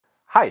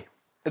Hi,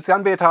 it's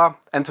Jan Beta,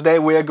 and today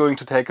we are going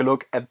to take a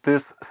look at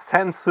this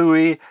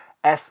Sansui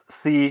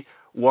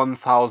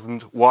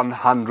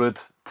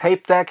SC-1100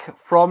 tape deck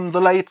from the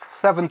late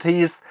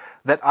 70s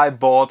that I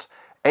bought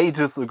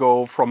ages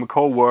ago from a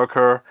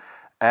co-worker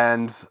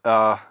and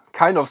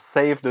kind of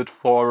saved it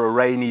for a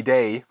rainy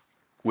day,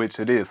 which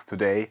it is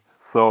today,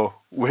 so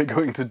we're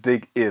going to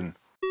dig in.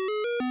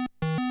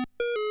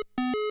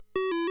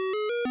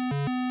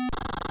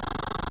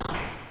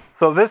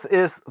 So this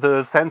is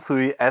the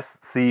Sansui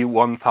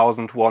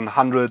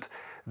SC-1100.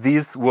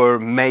 These were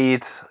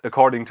made,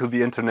 according to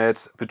the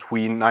internet,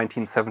 between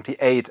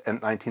 1978 and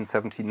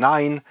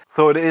 1979.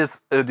 So it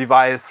is a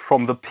device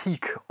from the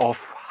peak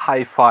of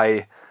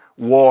hi-fi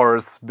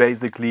wars,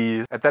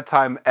 basically. At that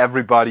time,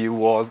 everybody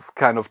was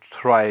kind of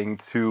trying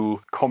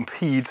to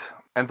compete.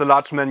 And the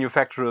large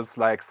manufacturers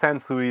like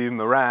Sansui,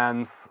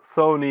 Marantz,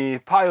 Sony,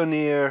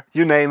 Pioneer,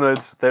 you name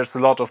it, there's a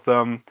lot of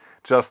them,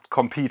 just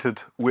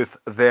competed with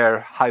their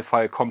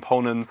hi-fi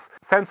components.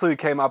 Sansui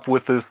came up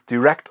with this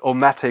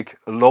direct-o-matic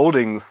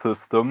loading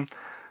system,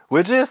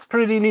 which is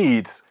pretty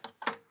neat.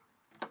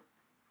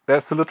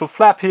 There's a little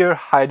flap here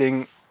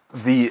hiding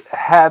the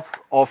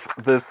heads of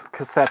this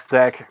cassette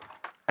deck,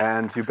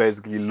 and you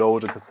basically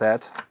load a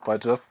cassette by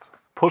just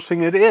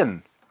pushing it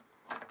in.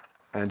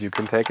 And you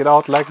can take it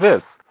out like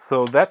this.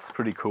 So that's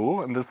pretty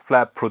cool, and this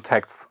flap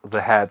protects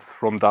the heads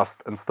from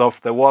dust and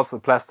stuff. There was a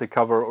plastic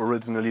cover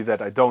originally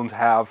that I don't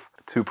have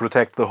to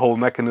protect the whole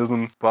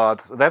mechanism,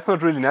 but that's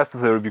not really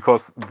necessary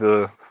because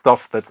the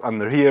stuff that's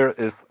under here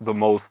is the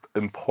most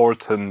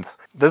important.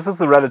 This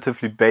is a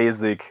relatively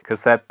basic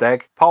cassette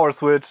deck. Power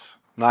switch,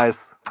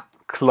 nice,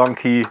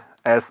 clunky,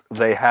 as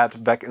they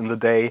had back in the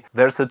day.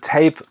 There's a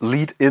tape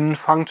lead-in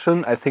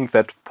function. I think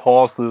that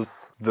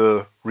pauses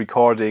the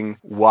recording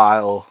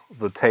while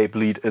the tape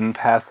lead-in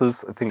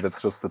passes. I think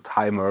that's just a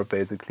timer,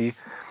 basically.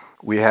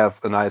 We have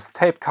a nice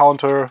tape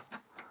counter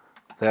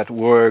that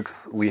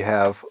works. We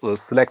have a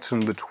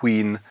selection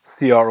between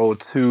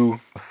CRO2,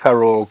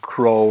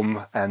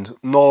 ferrochrome, and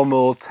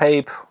normal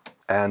tape.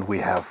 And we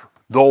have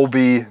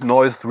Dolby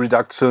noise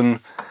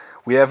reduction.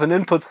 We have an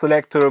input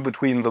selector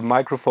between the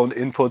microphone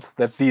inputs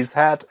that these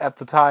had at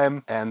the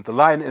time and the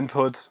line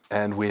input.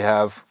 And we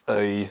have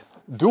a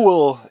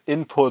dual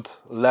input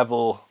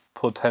level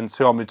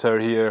potentiometer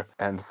here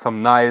and some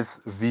nice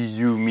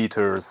VU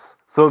meters.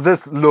 So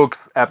this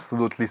looks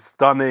absolutely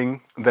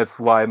stunning. That's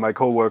why my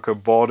coworker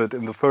bought it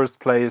in the first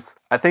place.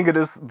 I think it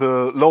is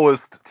the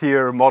lowest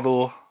tier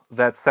model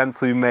that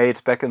Sansui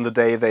made back in the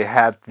day. They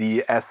had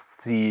the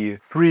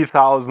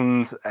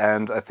SC-1100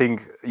 and I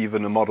think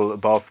even a model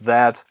above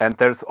that. And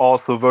there's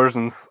also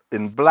versions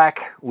in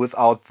black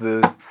without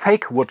the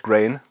fake wood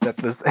grain that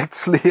this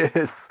actually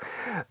is.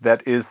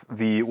 That is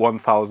the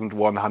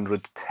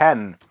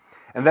 1110.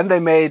 And then they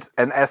made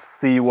an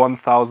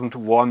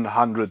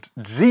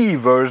SC-1100G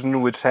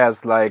version, which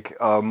has like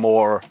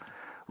more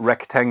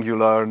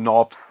rectangular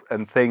knobs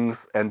and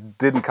things and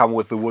didn't come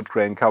with the wood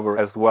grain cover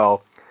as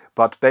well.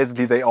 But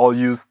basically they all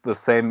used the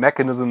same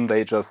mechanism,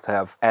 they just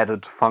have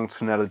added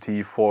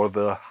functionality for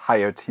the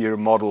higher tier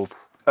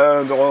models.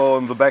 And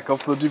on the back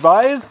of the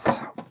device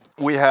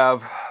we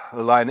have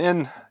a line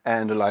in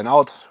and a line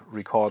out,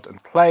 record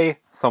and play,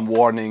 some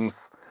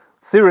warnings.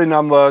 Serial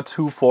number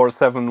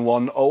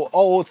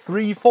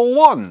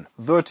 247100341,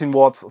 13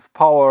 watts of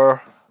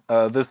power.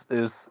 This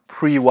is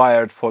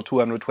pre-wired for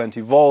 220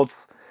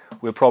 volts.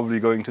 We're probably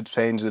going to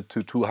change it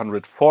to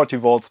 240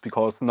 volts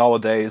because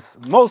nowadays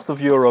most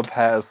of Europe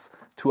has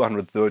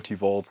 230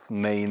 volts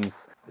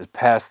mains. It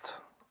passed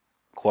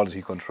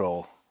quality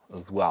control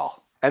as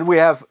well. And we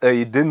have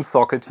a DIN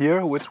socket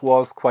here, which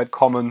was quite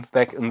common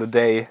back in the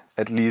day,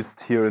 at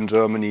least here in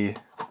Germany.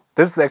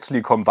 This is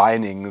actually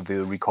combining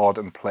the record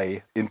and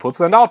play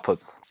inputs and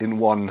outputs in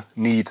one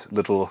neat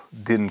little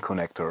DIN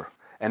connector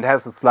and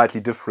has a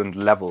slightly different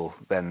level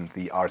than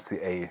the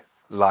RCA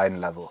line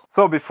level.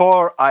 So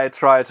before I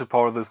try to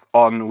power this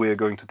on, we're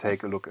going to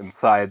take a look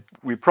inside.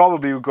 We're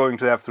probably going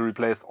to have to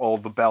replace all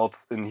the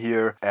belts in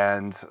here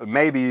and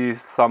maybe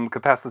some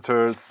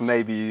capacitors,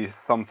 maybe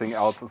something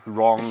else is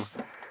wrong.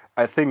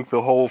 I think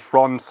the whole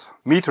front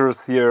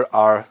meters here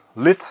are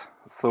lit,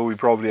 so we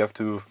probably have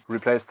to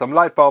replace some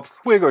light bulbs.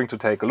 We're going to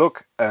take a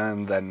look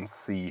and then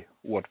see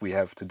what we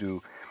have to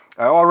do.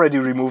 I already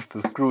removed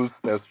the screws.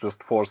 There's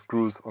just 4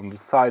 screws on the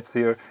sides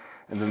here,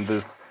 and then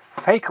this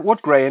fake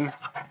wood grain,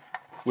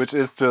 which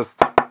is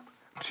just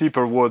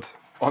cheaper wood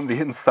on the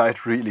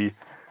inside, really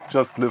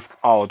just lifts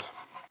out.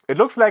 It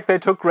looks like they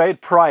took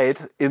great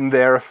pride in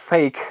their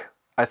fake,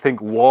 I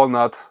think,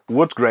 walnut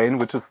wood grain,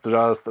 which is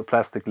just a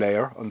plastic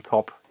layer on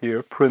top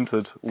here,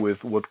 printed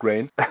with wood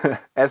grain.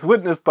 As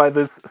witnessed by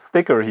this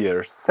sticker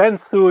here,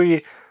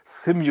 Sansui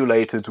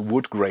simulated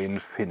wood grain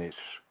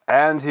finish.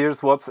 And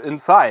here's what's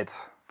inside.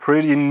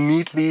 Pretty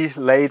neatly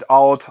laid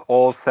out,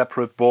 all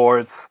separate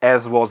boards,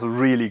 as was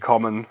really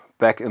common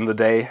back in the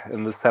day,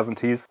 in the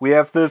 70s. We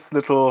have this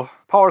little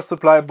power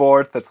supply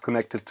board that's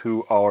connected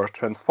to our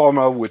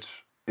transformer,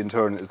 which in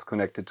turn is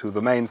connected to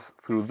the mains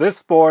through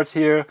this board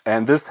here.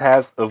 And this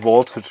has a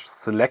voltage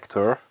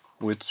selector,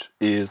 which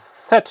is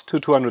set to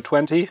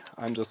 220.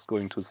 I'm just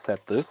going to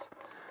set this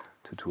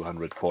to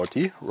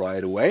 240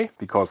 right away,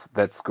 because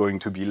that's going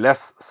to be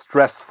less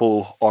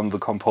stressful on the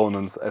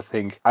components, I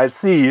think. I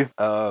see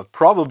a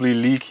probably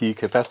leaky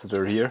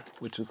capacitor here,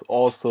 which is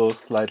also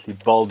slightly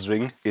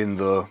bulging in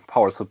the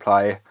power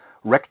supply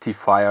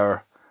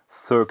rectifier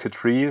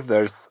circuitry.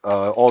 There's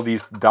all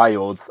these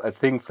diodes. I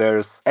think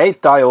there's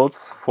 8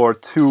 diodes for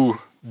 2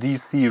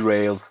 DC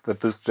rails that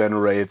this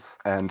generates,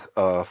 and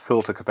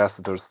filter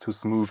capacitors to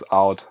smooth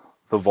out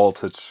the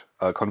voltage,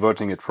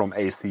 converting it from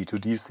AC to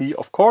DC.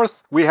 Of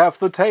course, we have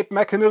the tape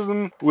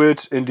mechanism,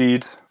 which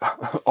indeed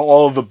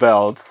all the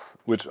belts,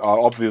 which are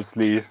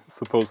obviously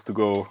supposed to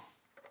go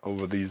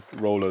over these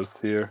rollers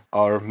here,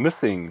 are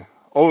missing.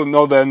 Oh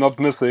no, they're not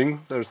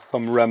missing. There's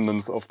some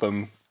remnants of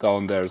them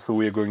down there, so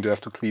we are going to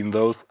have to clean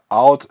those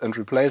out and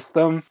replace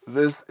them.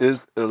 This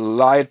is a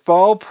light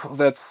bulb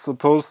that's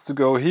supposed to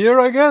go here,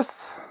 I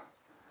guess.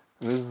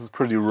 This is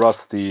pretty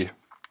rusty,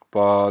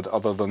 but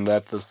other than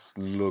that, this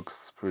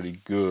looks pretty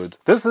good.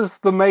 This is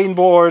the main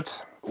board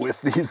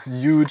with these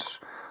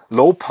huge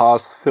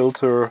low-pass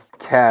filter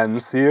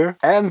cans here,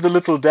 and the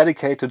little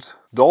dedicated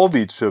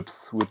Dolby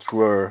chips, which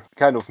were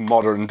kind of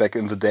modern back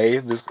in the day.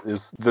 This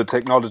is the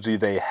technology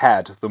they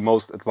had. The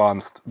most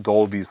advanced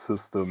Dolby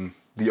system,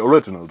 the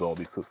original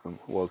Dolby system,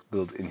 was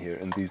built in here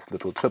in these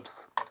little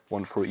chips,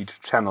 one for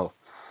each channel.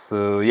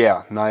 So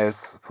yeah,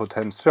 nice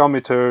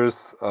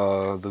potentiometers,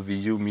 the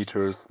VU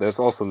meters. There's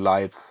also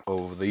lights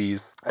over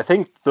these. I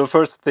think the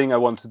first thing I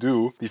want to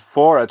do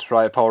before I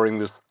try powering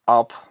this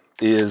up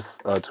is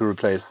to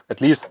replace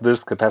at least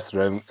this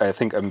capacitor. I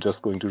think I'm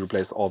just going to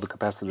replace all the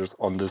capacitors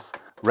on this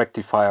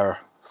rectifier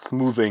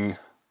smoothing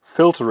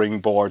filtering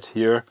board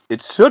here.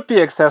 It should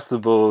be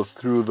accessible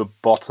through the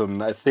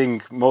bottom. I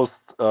think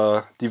most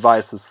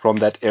devices from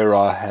that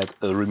era had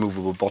a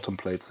removable bottom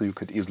plate, so you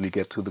could easily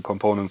get to the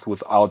components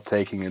without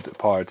taking it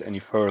apart any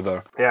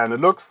further. Yeah, and it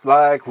looks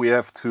like we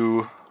have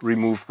to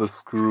remove the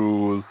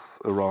screws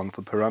around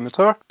the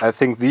parameter. I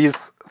think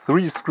these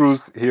 3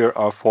 screws here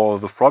are for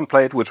the front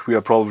plate, which we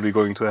are probably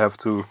going to have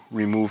to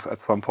remove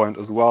at some point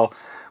as well.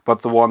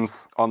 But the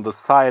ones on the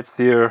sides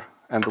here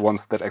and the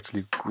ones that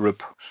actually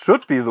grip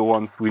should be the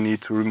ones we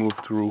need to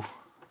remove to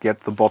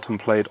get the bottom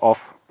plate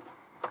off.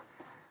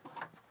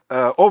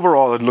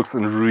 Overall, it looks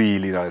in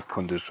really nice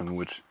condition,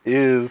 which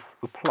is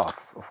a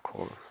plus, of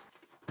course.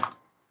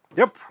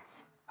 Yep.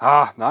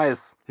 Ah,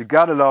 nice. You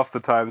gotta love the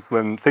times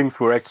when things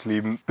were actually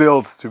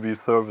built to be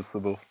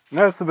serviceable.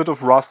 There's a bit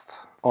of rust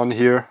on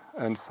here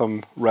and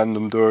some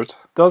random dirt.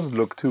 Doesn't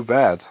look too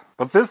bad.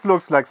 But this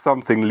looks like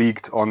something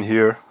leaked on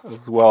here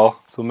as well.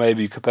 So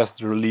maybe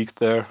capacitor leaked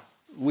there.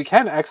 We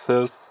can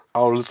access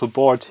our little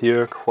board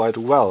here quite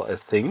well, I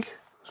think.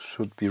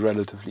 Should be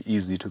relatively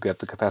easy to get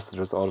the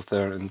capacitors out of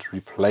there and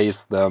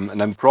replace them.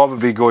 And I'm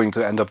probably going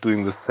to end up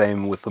doing the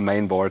same with the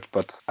main board,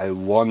 but I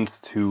want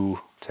to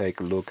take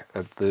a look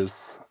at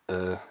this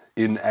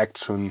in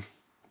action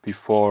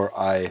before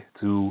I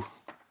do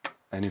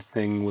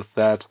anything with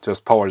that.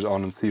 Just power it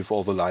on and see if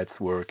all the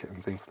lights work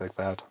and things like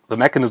that. The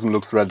mechanism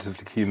looks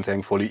relatively clean,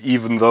 thankfully,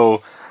 even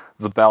though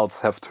the belts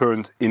have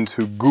turned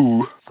into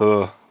goo.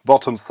 The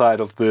bottom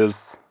side of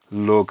this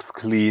looks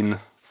clean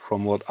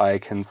from what I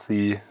can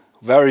see.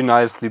 Very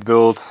nicely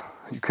built.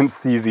 You can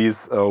see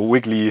these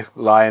wiggly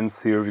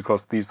lines here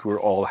because these were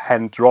all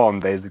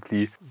hand-drawn,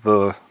 basically,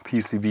 the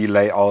PCB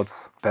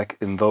layouts back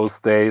in those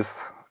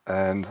days.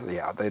 And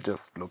yeah, they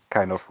just look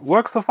kind of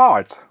works of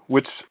art,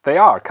 which they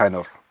are kind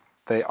of.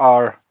 They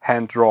are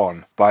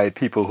hand-drawn by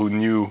people who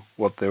knew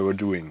what they were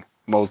doing,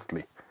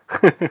 mostly.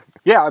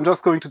 Yeah, I'm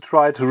just going to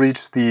try to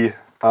reach the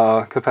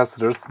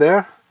capacitors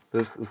there.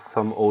 This is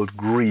some old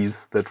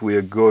grease that we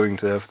are going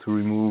to have to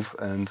remove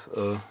and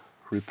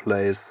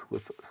replace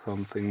with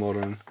something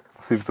modern.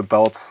 Let's see if the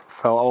belts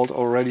fell out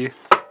already.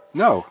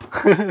 No.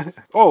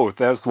 Oh,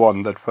 there's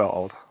one that fell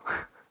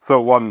out.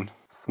 So one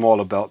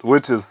smaller belt,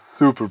 which is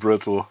super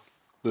brittle.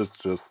 This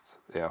just,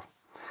 yeah.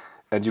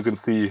 And you can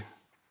see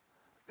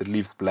it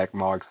leaves black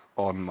marks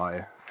on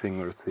my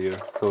fingers here.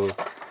 So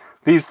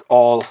these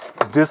all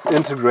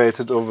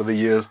disintegrated over the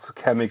years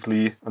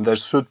chemically, and there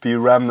should be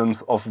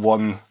remnants of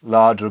one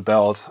larger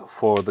belt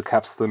for the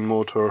capstan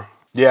motor.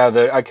 Yeah,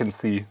 there I can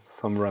see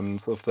some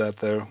remnants of that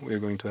there. We're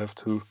going to have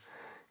to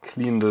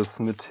clean this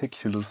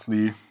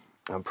meticulously.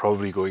 I'm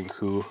probably going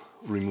to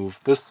remove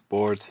this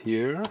board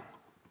here,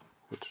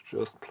 which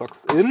just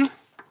plugs in.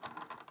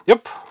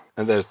 Yep,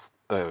 and there's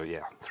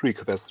 3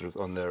 capacitors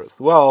on there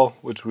as well,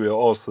 which we are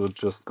also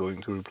just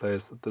going to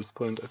replace at this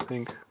point, I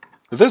think.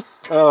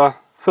 This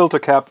filter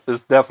cap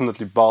is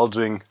definitely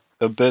bulging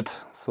a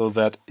bit, so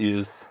that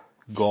is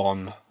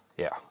gone.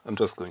 Yeah, I'm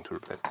just going to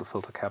replace the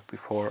filter cap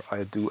before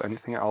I do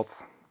anything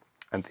else.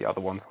 And the other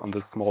ones on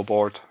this small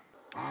board.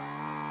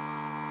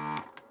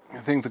 I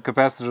think the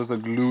capacitors are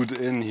glued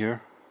in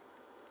here,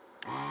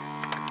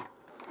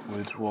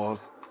 which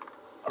was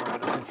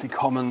relatively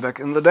common back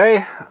in the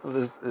day.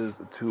 This is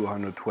a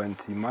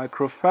 220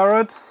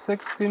 microfarad,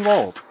 16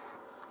 volts.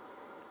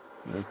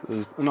 This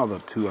is another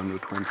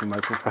 220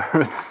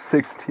 microfarads,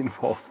 16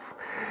 volts.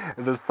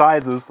 The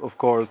sizes, of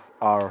course,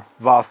 are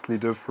vastly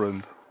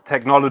different.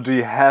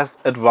 Technology has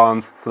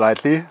advanced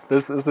slightly.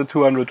 This is a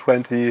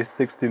 220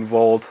 16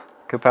 volt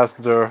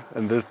capacitor,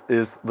 and this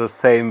is the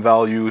same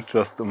value,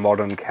 just a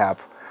modern cap.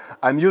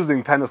 I'm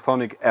using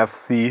Panasonic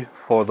FC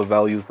for the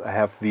values. I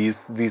have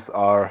these. These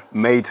are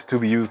made to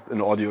be used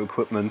in audio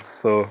equipment,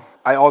 so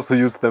I also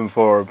use them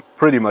for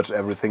pretty much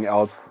everything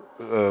else,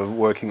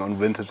 working on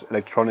vintage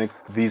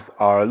electronics. These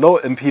are low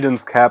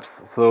impedance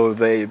caps, so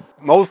they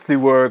mostly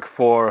work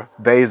for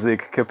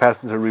basic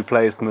capacitor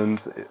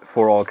replacement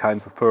for all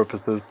kinds of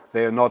purposes.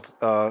 They are not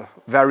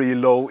very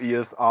low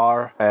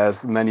ESR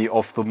as many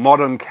of the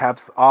modern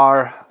caps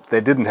are. They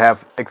didn't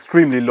have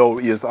extremely low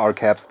ESR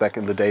caps back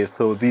in the day,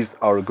 so these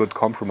are a good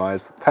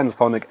compromise.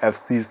 Panasonic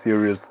FC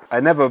series. I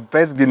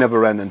basically never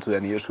ran into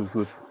any issues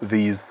with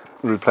these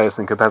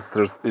replacing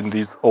capacitors in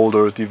these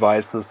older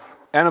devices.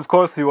 And of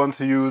course you want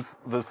to use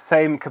the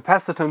same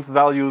capacitance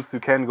values. You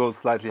can go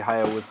slightly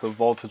higher with the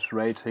voltage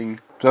rating.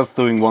 Just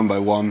doing one by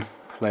one,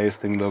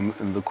 placing them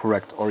in the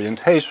correct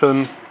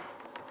orientation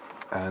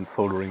and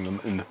soldering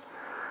them in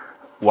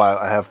while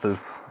I have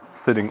this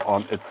sitting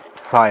on its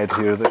side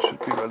here. That should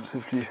be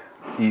relatively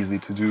easy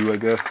to do, I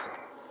guess.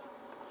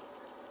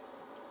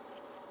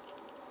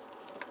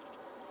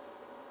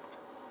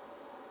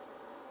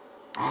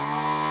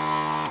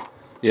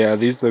 Yeah,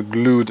 these are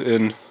glued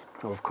in.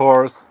 Of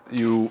course,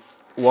 you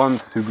want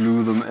to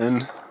glue them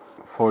in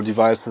for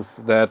devices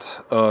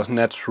that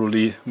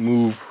naturally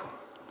move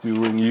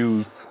during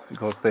use,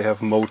 because they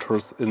have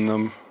motors in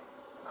them.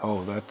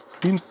 Oh, that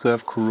seems to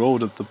have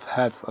corroded the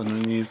pads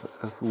underneath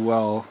as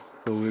well.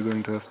 So we're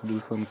going to have to do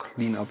some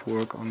cleanup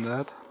work on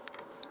that.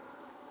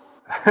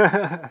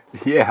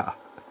 Yeah.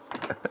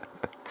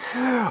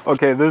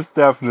 Okay, this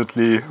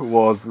definitely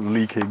was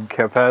leaking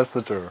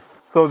capacitor.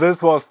 So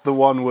this was the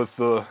one with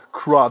the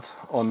crud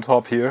on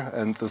top here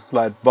and the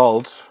slight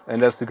bulge.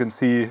 And as you can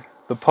see,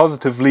 the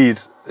positive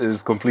lead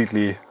is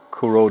completely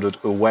corroded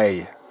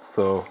away.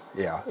 So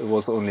yeah, it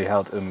was only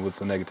held in with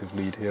the negative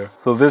lead here.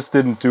 So this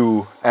didn't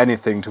do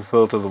anything to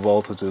filter the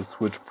voltages,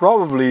 which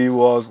probably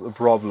was a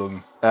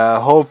problem.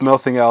 Hope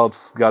nothing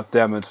else got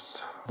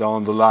damaged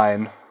down the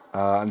line.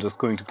 I'm just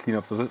going to clean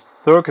up the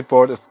circuit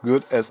board as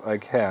good as I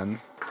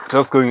can.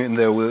 Just going in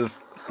there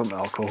with some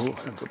alcohol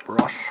and a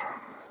brush.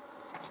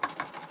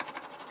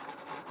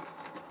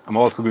 I'm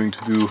also going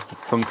to do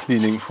some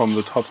cleaning from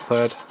the top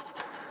side.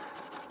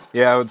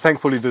 Yeah,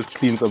 thankfully this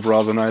cleans up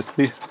rather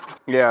nicely.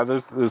 Yeah,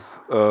 this is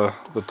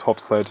the top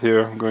side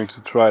here. I'm going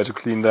to try to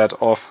clean that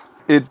off.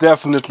 It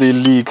definitely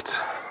leaked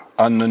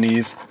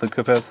underneath the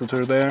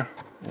capacitor there.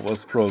 It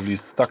was probably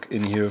stuck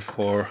in here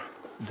for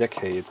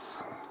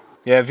decades.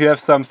 Yeah, if you have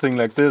something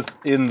like this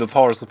in the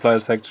power supply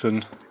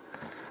section,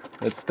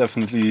 that's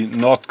definitely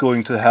not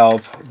going to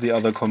help the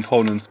other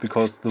components,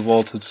 because the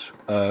voltage,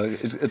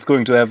 it's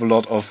going to have a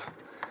lot of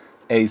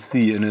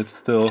AC in it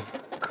still,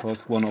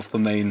 because one of the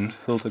main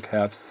filter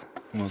caps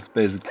was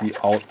basically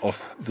out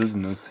of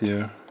business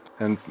here.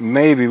 And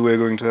maybe we're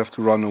going to have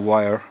to run a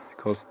wire,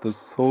 because this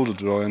solder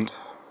joint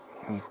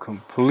is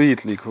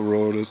completely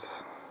corroded.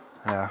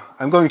 Yeah,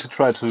 I'm going to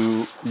try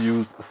to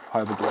use a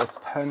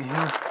fiberglass pen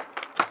here.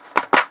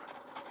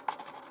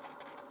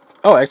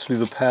 Oh, actually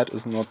the pad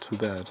is not too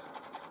bad.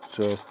 It's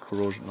just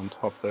corrosion on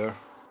top there.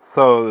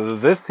 So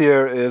this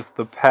here is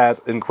the pad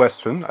in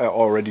question. I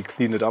already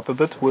cleaned it up a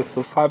bit with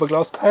the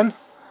fiberglass pen.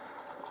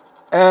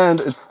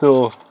 And it's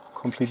still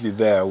completely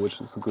there,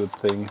 which is a good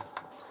thing.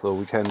 So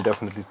we can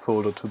definitely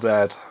solder to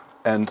that.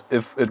 And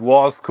if it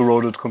was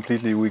corroded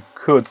completely, we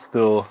could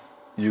still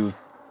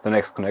use the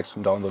next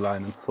connection down the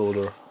line and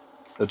solder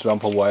a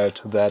jumper wire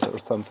to that or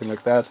something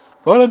like that.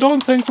 But I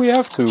don't think we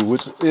have to,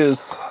 which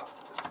is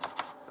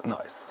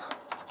nice.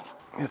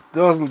 It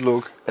doesn't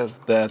look as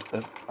bad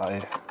as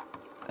I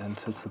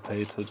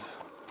anticipated.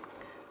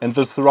 And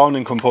the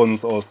surrounding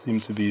components all seem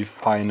to be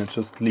fine. It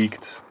just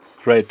leaked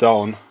straight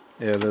down.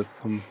 Yeah, there's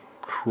some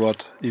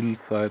crud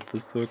inside the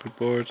circuit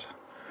board.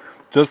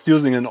 Just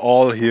using an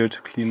awl here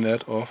to clean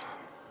that off.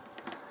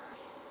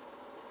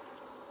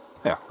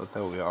 Yeah, but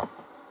there we are.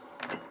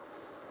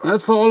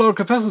 That's all our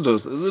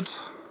capacitors, is it?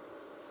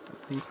 I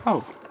think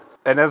so.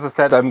 And as I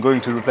said, I'm going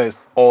to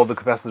replace all the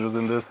capacitors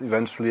in this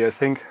eventually, I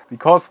think,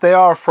 because they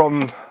are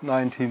from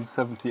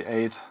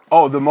 1978.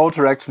 Oh, the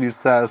motor actually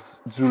says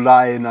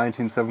July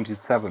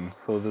 1977,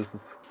 so this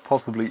is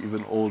possibly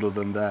even older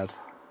than that.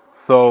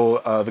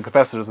 So the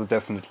capacitors are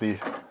definitely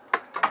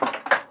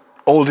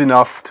old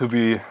enough to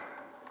be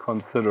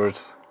considered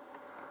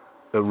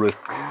a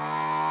risk.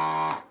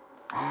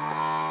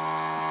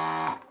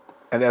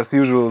 And as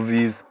usual,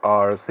 these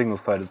are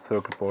single-sided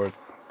circuit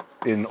boards.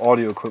 In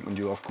audio equipment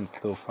you often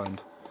still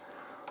find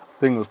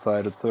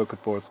single-sided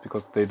circuit boards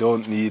because they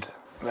don't need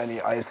many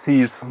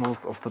ICs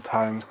most of the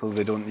time, so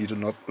they don't need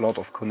a lot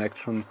of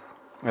connections.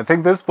 I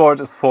think this board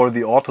is for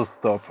the auto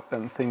stop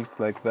and things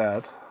like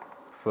that.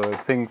 So I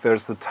think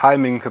there's a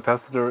timing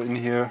capacitor in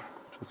here,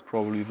 which is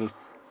probably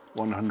this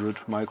 100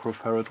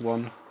 microfarad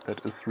one.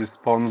 that is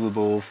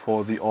responsible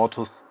for the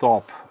auto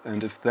stop,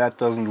 and if that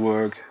doesn't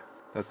work,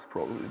 that's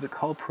probably the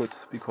culprit,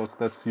 because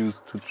that's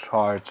used to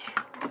charge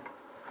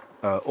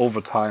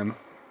over time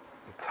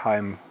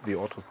the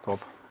auto stop.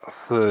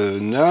 So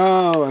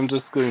now I'm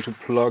just going to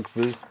plug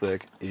this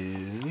back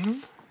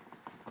in.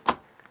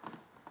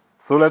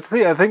 So let's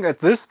see, I think at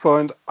this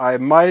point I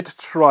might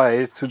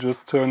try to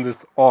just turn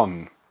this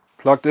on.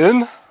 Plugged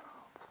in,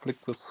 let's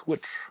flick the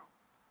switch.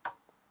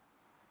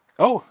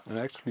 Oh, it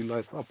actually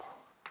lights up.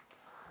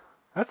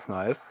 That's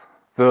nice.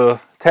 The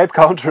tape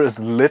counter is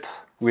lit.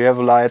 We have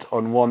a light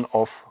on one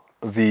of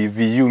the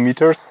VU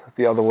meters,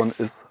 the other one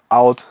is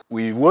out.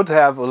 We would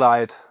have a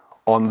light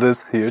on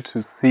this here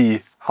to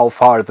see how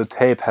far the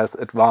tape has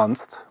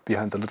advanced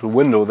behind the little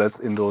window that's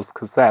in those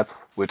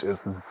cassettes, which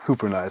is a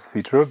super nice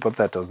feature, but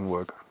that doesn't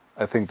work.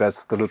 I think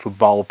that's the little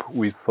bulb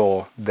we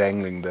saw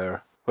dangling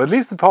there. But at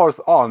least the power's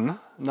on,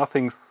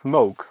 nothing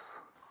smokes.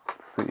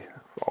 Let's see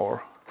if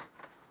our...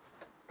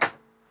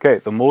 Okay,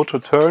 the motor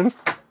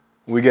turns,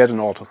 we get an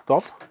auto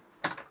stop.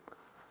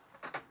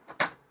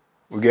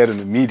 We get an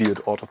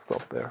immediate auto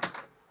stop there.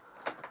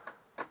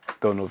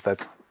 Don't know if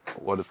that's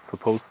what it's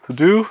supposed to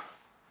do,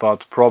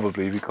 but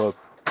probably,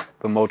 because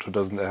the motor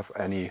doesn't have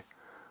any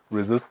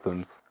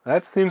resistance.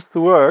 That seems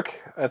to work.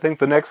 I think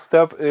the next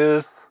step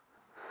is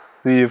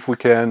see if we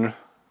can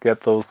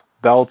get those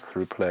belts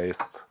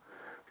replaced.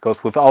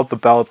 Because without the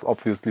belts,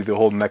 obviously the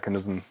whole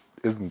mechanism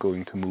isn't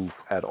going to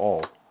move at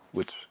all,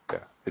 which, yeah,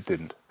 it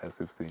didn't, as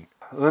you've seen.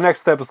 The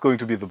next step is going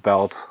to be the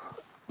belt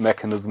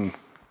mechanism,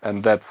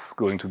 and that's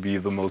going to be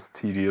the most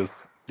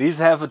tedious. These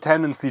have a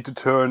tendency to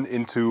turn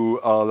into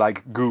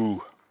like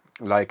goo,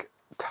 like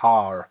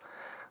tar,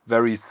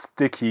 very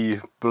sticky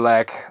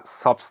black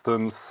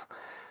substance,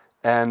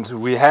 and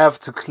we have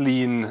to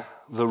clean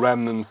the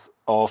remnants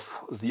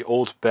of the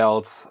old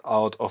belts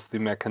out of the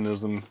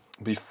mechanism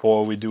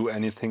before we do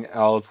anything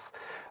else.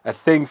 I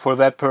think for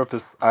that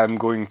purpose I'm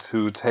going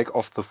to take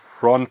off the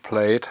front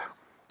plate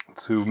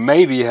to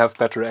maybe have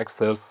better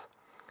access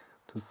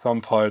to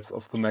some parts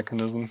of the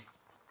mechanism.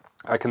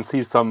 I can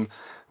see some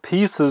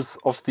pieces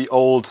of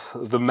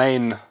the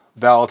main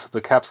belt,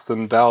 the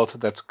capstan belt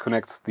that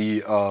connects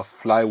the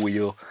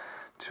flywheel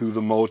to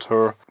the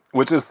motor,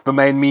 which is the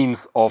main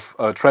means of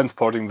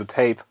transporting the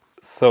tape.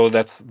 So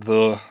that's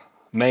the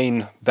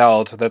main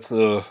belt, that's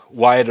a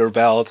wider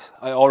belt.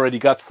 I already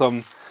got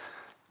some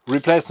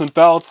replacement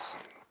belts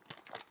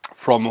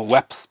from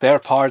Web Spare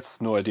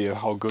Parts. No idea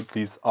how good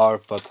these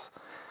are, but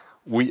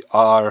we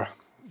are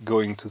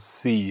going to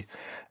see.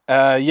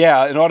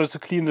 Yeah, in order to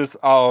clean this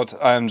out,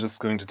 I'm just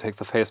going to take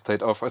the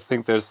faceplate off. I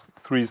think there's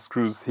 3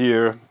 screws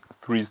here,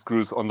 3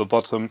 screws on the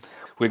bottom.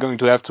 We're going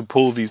to have to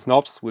pull these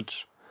knobs,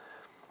 which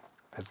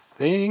I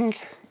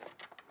think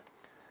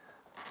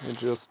I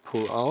just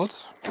pull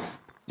out.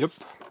 Yep.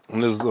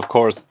 And this is, of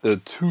course, a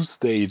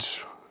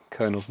 2-stage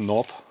kind of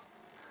knob.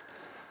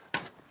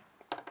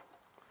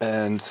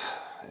 And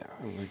yeah,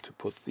 I'm going to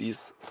put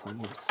these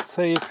somewhere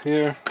safe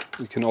here.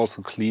 We can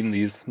also clean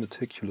these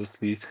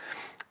meticulously.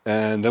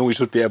 And then we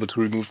should be able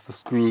to remove the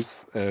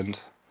screws, and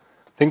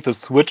I think the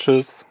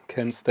switches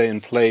can stay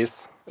in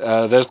place.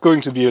 There's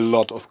going to be a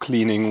lot of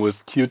cleaning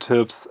with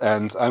Q-tips,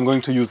 and I'm going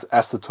to use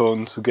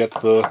acetone to get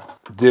the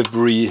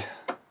debris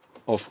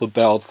of the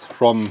belts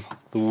from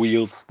the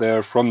wheels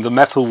there. From the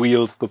metal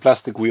wheels, the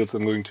plastic wheels,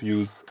 I'm going to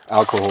use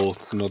alcohol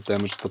to not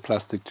damage the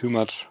plastic too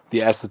much. The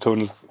acetone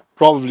is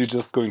probably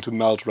just going to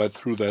melt right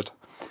through that.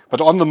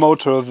 But on the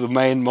motor, the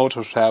main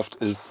motor shaft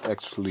is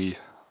actually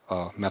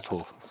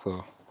metal,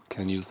 so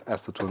can use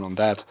acetone on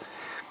that.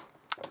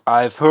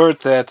 I've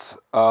heard that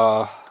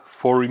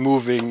for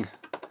removing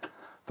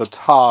the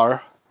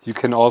tar you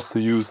can also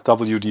use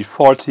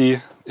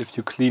WD-40 if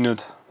you clean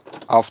it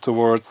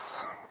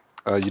afterwards.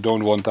 You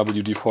don't want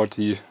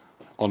WD-40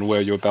 on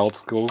where your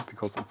belts go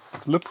because it's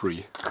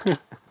slippery.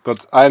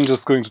 But I'm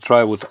just going to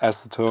try with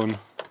acetone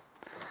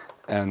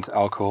and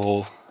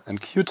alcohol and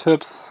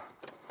Q-tips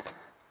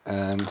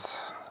and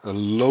a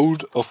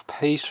load of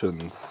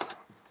patience,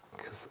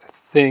 because I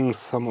think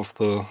some of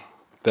the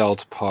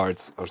belt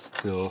parts are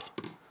still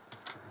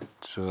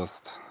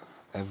just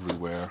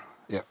everywhere.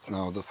 Yeah,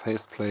 now the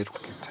faceplate,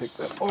 we can take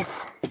that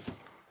off.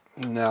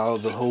 Now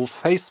the whole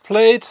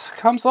faceplate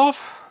comes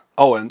off.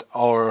 Oh, and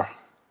our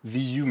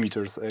VU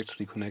meter is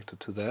actually connected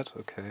to that.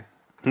 Okay.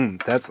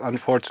 That's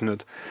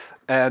unfortunate.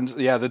 And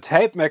yeah, the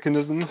tape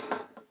mechanism,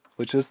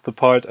 which is the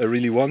part I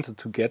really wanted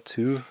to get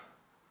to,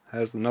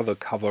 has another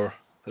cover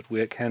that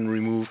we can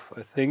remove,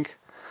 I think.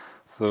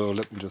 So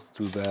let me just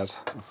do that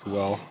as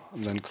well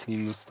and then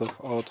clean this stuff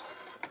out.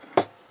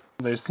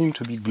 They seem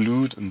to be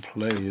glued in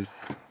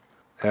place.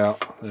 Yeah,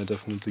 they're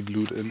definitely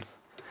glued in.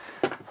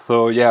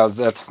 So yeah,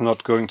 that's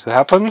not going to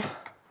happen,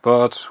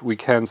 but we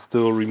can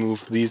still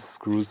remove these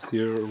screws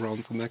here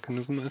around the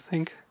mechanism, I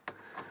think.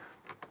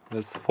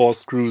 There's 4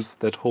 screws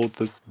that hold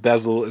this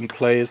bezel in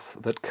place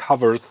that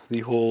covers the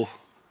whole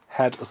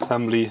head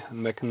assembly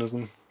and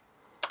mechanism.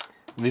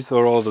 These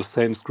are all the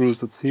same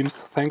screws, it seems,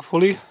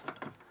 thankfully.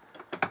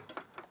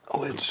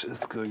 which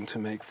is going to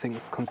make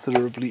things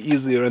considerably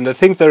easier. And I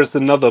think there's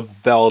another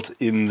belt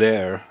in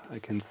there. I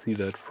can see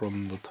that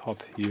from the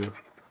top here.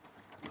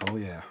 Oh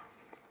yeah.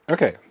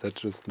 Okay, that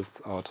just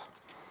lifts out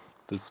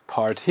this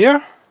part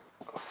here.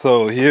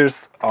 So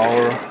here's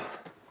our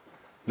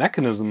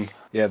mechanism.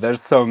 Yeah,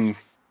 there's some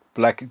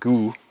black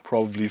goo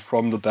probably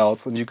from the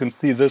belts, and you can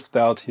see this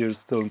belt here is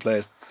still in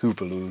place,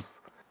 super loose.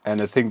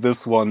 And I think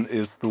this one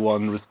is the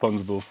one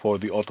responsible for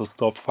the auto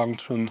stop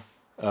function.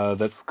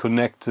 That's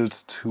connected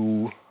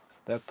to,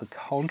 is that the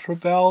counter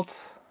belt?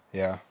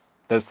 Yeah,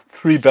 there's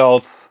 3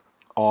 belts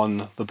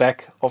on the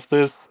back of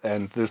this,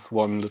 and this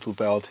one little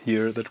belt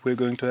here that we're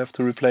going to have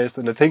to replace.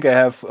 And I think I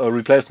have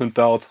replacement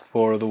belts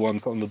for the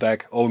ones on the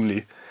back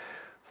only.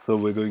 So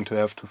we're going to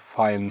have to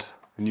find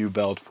a new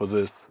belt for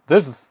this.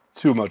 This is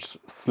too much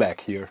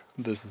slack here.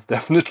 This is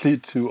definitely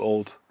too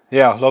old.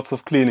 Yeah, lots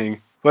of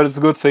cleaning. But it's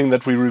a good thing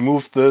that we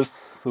removed this,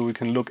 so we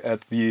can look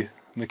at the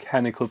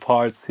mechanical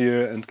parts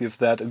here and give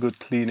that a good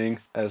cleaning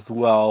as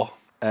well.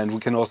 And we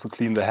can also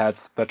clean the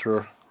heads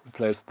better.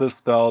 Replace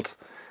this belt,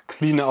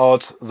 clean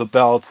out the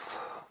belts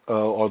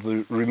or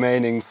the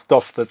remaining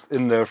stuff that's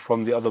in there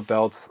from the other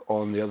belts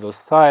on the other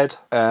side,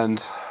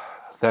 and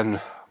then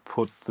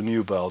put the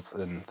new belts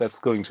in. That's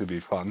going to be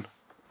fun.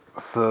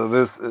 So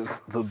this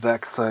is the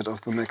back side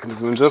of the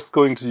mechanism. I'm just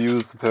going to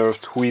use a pair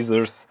of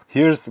tweezers.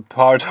 Here's a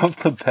part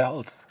of the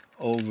belt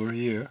over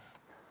here.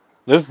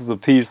 This is a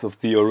piece of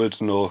the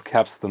original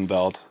capstan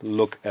belt.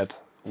 Look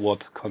at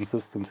what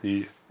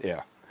consistency,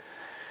 yeah.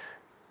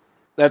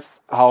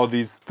 That's how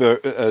these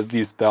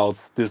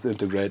belts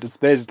disintegrate. It's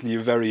basically a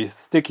very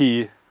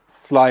sticky,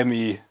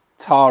 slimy,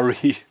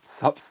 tarry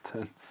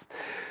substance.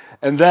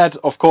 And that,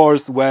 of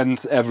course,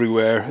 went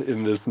everywhere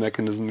in this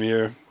mechanism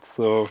here.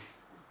 So,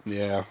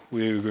 yeah,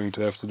 we're going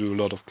to have to do a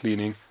lot of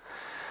cleaning.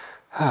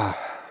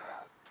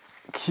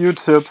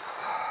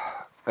 Q-tips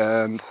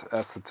and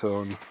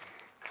acetone.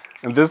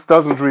 And this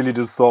doesn't really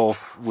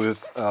dissolve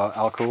with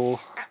alcohol.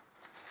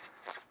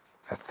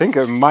 I think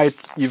I might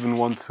even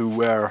want to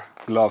wear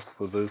gloves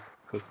for this,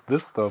 because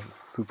this stuff is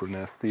super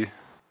nasty.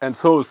 And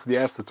so is the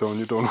acetone.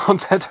 You don't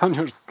want that on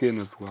your skin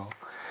as well.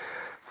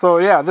 So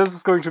yeah, this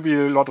is going to be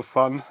a lot of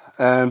fun.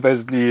 And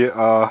basically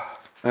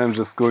I'm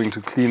just going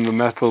to clean the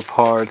metal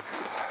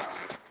parts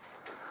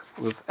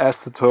with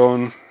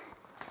acetone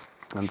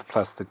and the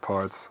plastic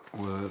parts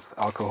with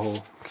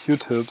alcohol.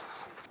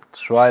 Q-tips.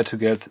 Try to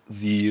get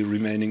the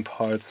remaining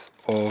parts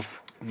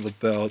of the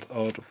belt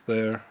out of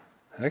there.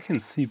 I can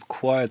see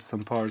quite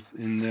some parts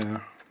in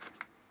there.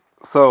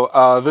 So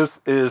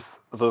this is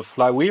the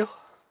flywheel,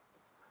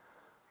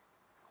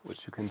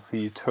 which you can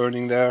see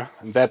turning there.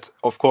 And that,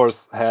 of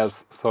course,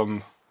 has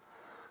some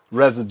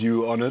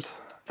residue on it.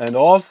 And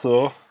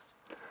also,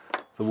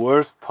 the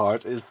worst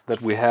part is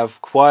that we have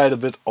quite a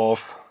bit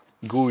of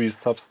gooey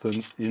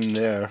substance in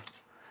there.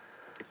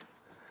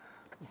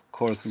 Of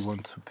course, we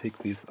want to pick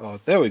these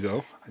out. There we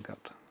go. I got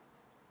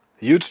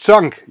a huge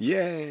chunk.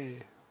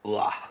 Yay!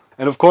 Blah.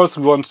 And of course,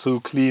 we want to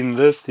clean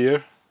this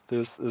here.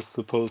 This is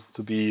supposed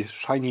to be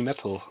shiny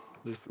metal.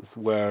 This is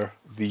where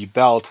the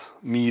belt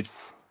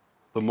meets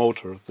the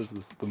motor. This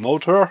is the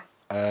motor.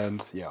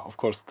 And yeah, of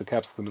course, the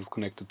capstan is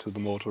connected to the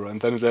motor. And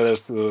then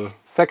there's a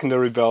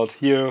secondary belt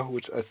here,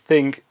 which I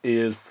think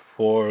is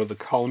for the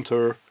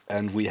counter.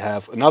 And we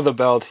have another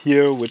belt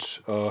here,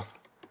 which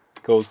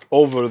goes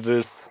over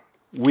this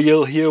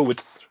wheel here,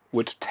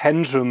 which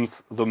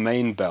tensions the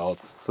main belt.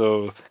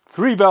 So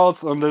 3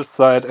 belts on this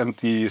side and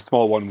the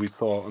small one we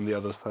saw on the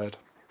other side.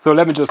 So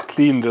let me just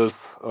clean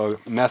this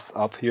mess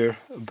up here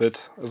a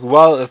bit as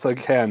well as I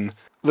can.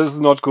 This is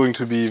not going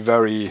to be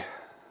very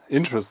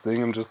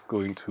interesting. I'm just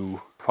going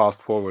to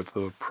fast forward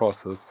the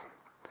process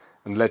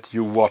and let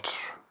you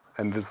watch.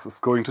 And this is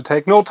going to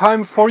take no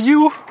time for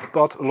you,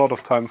 but a lot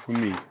of time for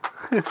me.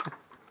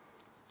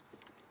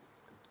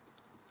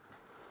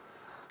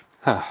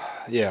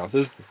 Yeah,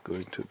 this is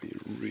going to be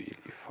really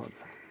fun.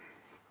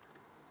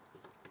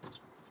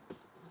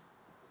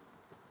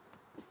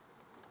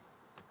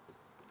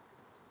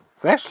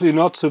 It's actually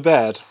not too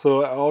bad.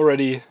 So I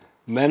already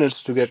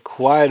managed to get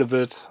quite a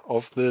bit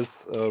of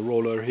this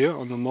roller here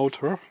on the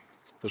motor,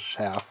 the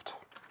shaft.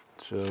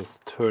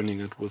 Just turning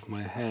it with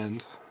my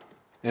hand.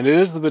 And it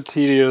is a bit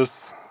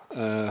tedious,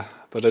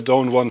 but I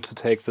don't want to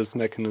take this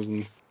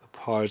mechanism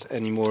apart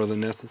any more than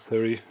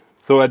necessary.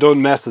 So I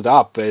don't mess it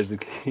up,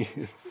 basically.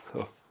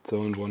 So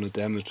don't want to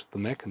damage the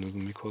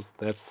mechanism, because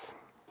that's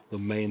the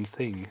main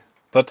thing.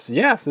 But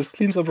yeah, this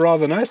cleans up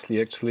rather nicely,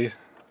 actually.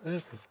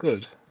 This is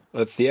good.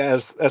 But the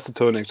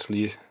acetone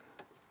actually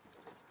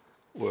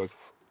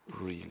works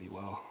really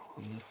well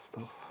on this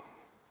stuff.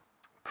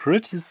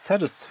 Pretty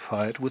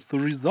satisfied with the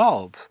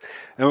result.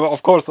 And we're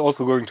of course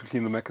also going to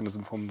clean the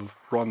mechanism from the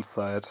front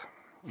side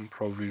and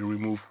probably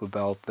remove the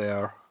belt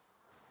there.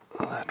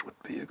 That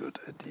would be a good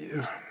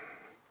idea.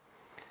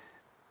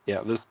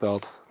 Yeah, this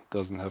belt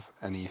doesn't have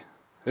any...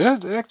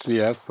 It actually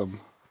has some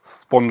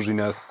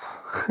sponginess.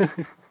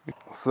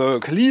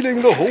 So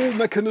cleaning the whole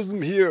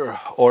mechanism here.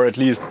 Or at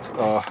least,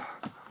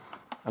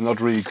 I'm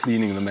not really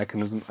cleaning the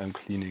mechanism, I'm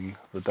cleaning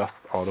the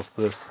dust out of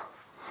this.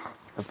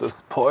 at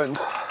this point.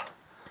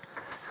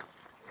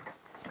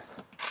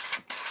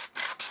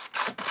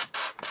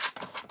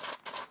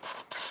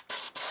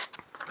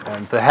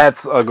 And the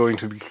heads are going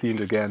to be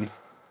cleaned again.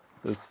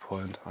 At this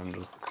point I'm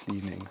just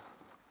cleaning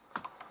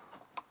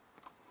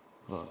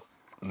the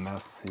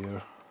mess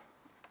here.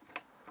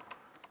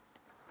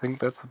 I think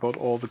that's about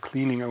all the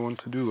cleaning I want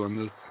to do on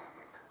this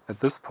at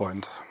this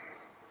point.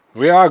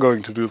 We are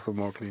going to do some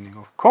more cleaning,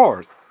 of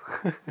course.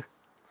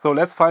 So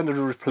let's find a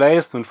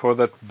replacement for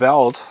that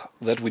belt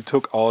that we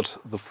took out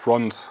the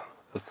front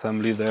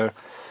assembly there.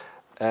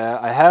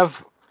 I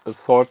have an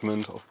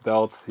assortment of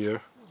belts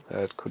here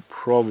that could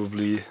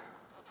probably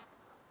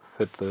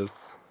fit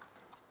this.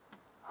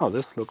 Oh,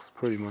 this looks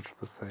pretty much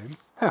the same.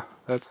 Yeah,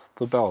 that's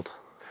the belt.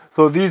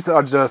 So these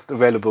are just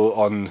available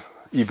on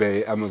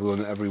eBay,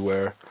 Amazon,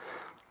 everywhere.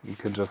 You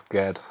can just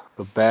get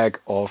a bag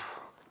of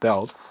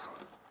belts,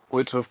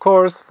 which of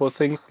course for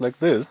things like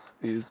this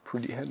is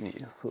pretty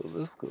handy. So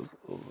this goes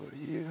over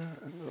here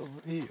and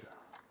over here.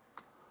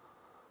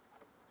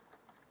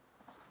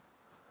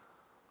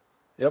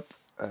 Yep,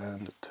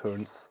 and it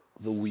turns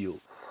the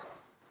wheels.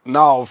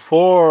 Now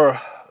for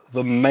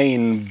the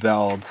main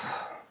belt,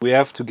 we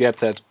have to get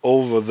that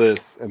over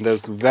this, and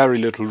there's very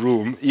little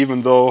room,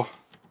 even though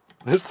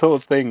this whole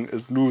thing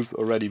is loose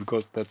already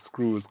because that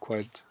screw is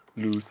quite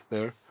loose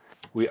there.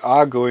 We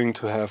are going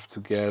to have to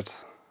get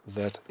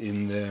that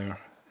in there,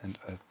 and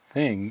I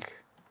think,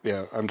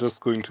 yeah, I'm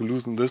just going to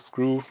loosen this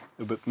screw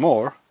a bit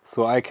more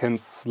so I can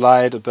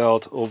slide a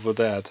belt over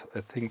that. I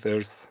think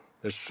there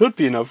should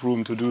be enough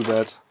room to do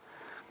that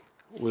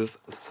with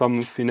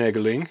some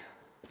finagling.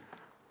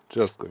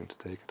 Just going to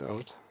take it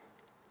out.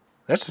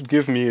 That should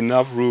give me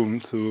enough room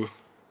to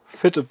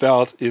fit a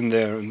belt in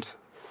there and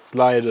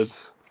slide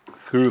it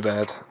through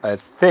that, I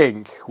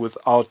think,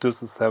 without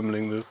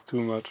disassembling this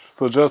too much.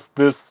 So just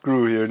this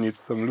screw here needs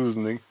some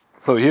loosening.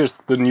 So here's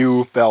the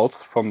new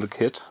belts from the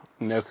kit.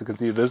 And as you can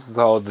see, this is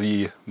how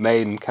the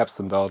main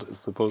capstan belt is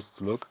supposed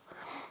to look.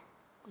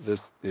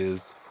 This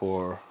is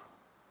for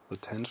the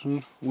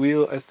tension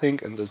wheel, I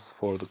think, and this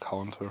for the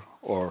counter,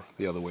 or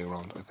the other way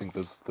around. I think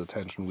this is the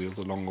tension wheel,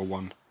 the longer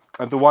one.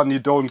 And the one you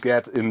don't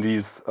get in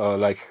these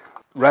like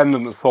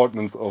random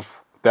assortments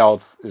of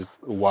belts is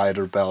a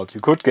wider belt.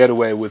 You could get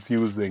away with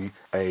using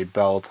a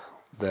belt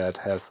that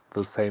has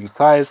the same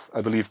size.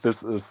 I believe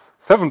this is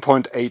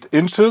 7.8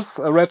 inches,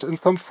 I read in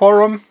some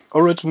forum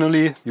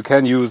originally. You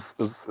can use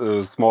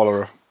a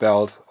smaller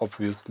belt,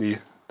 obviously,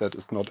 that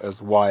is not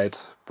as wide,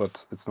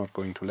 but it's not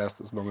going to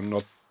last as long and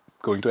not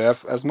going to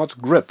have as much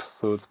grip.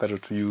 So it's better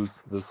to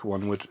use this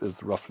one, which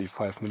is roughly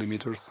 5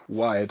 millimeters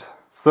wide.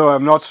 So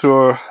I'm not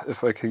sure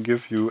if I can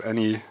give you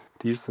any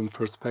decent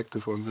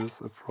perspective on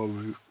this. I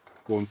probably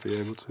won't be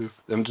able to.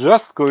 I'm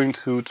just going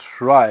to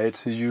try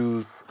to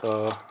use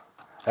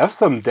I have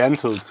some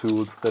dental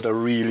tools that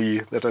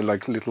are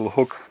like little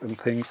hooks and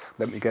things.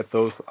 Let me get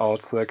those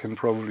out so I can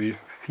probably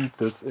feed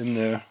this in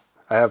there.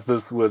 I have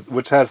this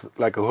which has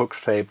like a hook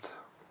shaped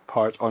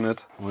part on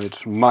it,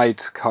 which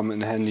might come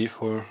in handy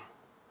for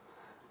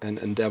an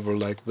endeavor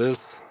like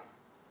this.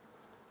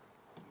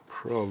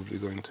 Probably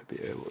going to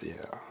be able,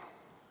 yeah.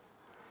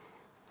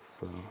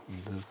 So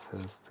this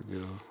has to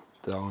go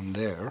down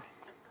there.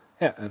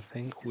 Yeah, I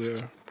think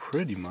we're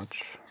pretty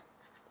much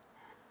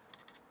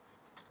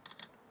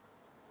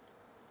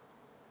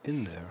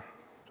in there.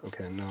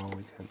 Okay, now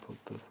we can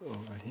put this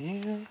over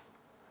here.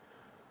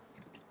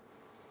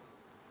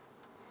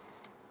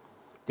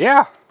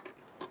 Yeah!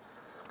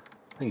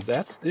 I think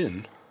that's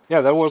in.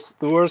 Yeah, that was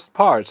the worst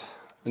part.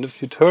 And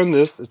if you turn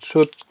this, it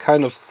should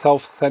kind of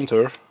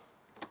self-center,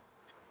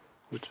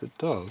 which it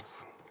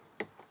does.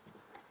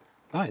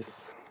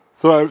 Nice.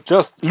 So I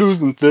just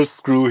loosened this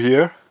screw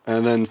here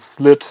and then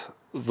slit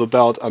the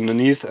belt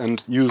underneath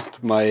and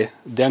used my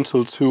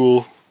dental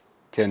tool.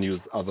 Can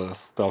use other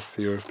stuff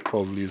here,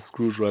 probably a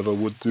screwdriver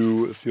would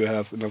do if you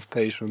have enough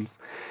patience.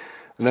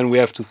 And then we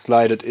have to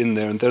slide it in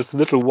there, and there's a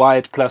little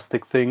white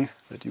plastic thing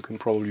that you can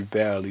probably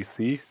barely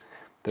see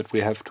that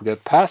we have to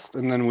get past,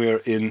 and then we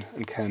are in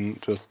and can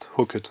just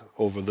hook it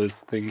over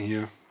this thing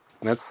here.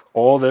 And that's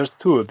all there's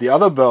to it. The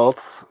other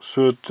belts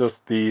should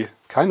just be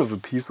kind of a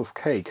piece of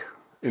cake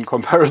in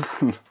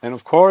comparison. And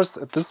of course,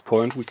 at this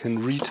point, we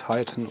can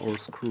retighten our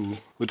screw,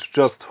 which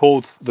just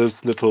holds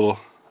this little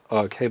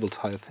cable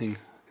tie thing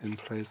in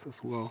place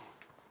as well.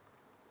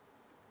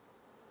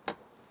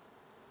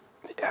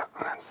 Yeah,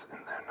 that's in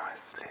there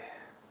nicely.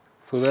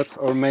 So that's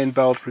our main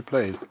belt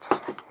replaced.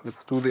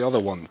 Let's do the other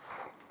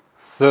ones.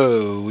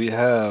 So we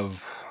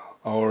have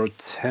our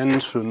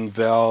tension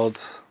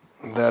belt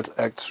that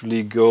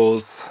actually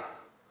goes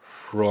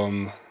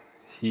from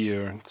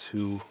here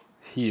to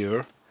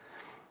here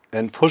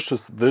and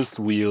pushes this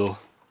wheel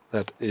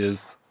that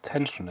is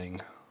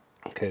tensioning.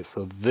 Okay,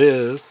 so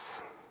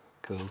this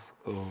goes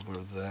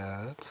over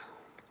that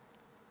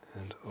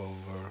and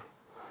over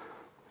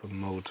the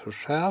motor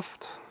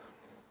shaft,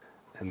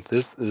 and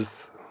this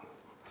is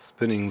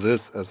spinning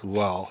this as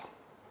well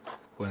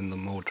when the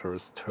motor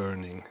is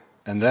turning.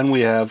 And then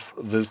we have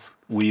this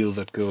wheel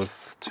that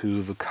goes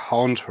to the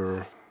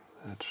counter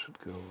That should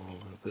go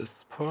over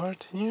this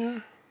part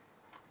here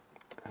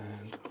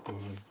and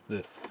over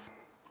this.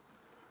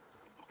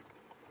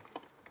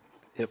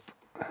 Yep,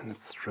 and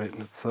it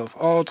straightened itself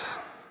out.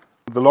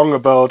 The longer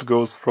belt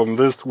goes from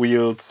this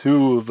wheel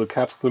to the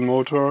capstan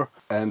motor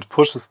and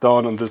pushes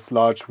down on this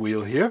large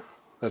wheel here.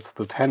 That's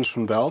the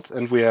tension belt,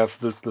 and we have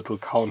this little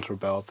counter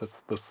belt.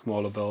 That's the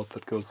smaller belt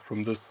that goes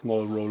from this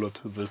small roller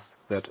to this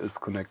that is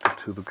connected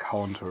to the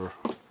counter.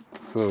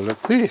 So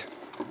let's see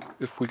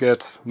if we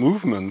get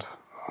movement.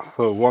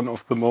 So one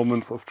of the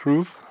moments of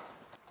truth.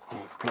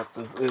 Let's plug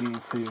this in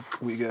and see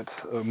if we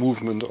get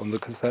movement on the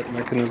cassette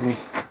mechanism.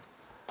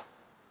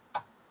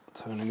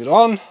 Turning it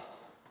on.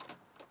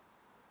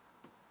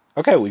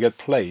 Okay, we get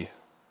play.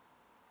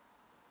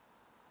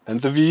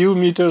 And the VU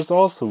meters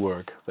also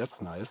work.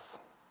 That's nice.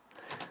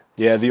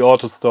 Yeah, the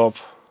auto stop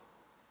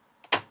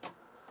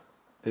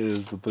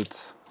is a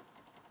bit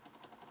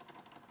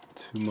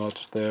too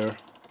much there.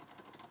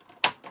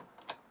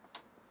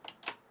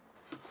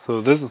 So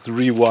this is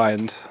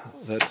rewind.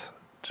 That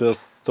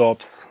just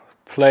stops.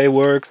 Play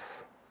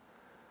works.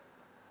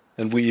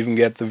 And we even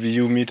get the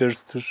VU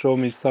meters to show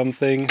me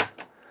something.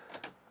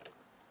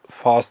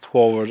 Fast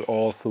forward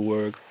also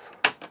works.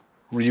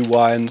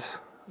 Rewind,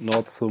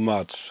 not so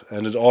much.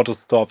 And it auto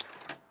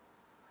stops.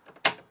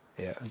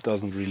 Yeah, it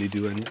doesn't really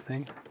do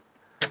anything.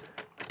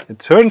 It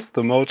turns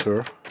the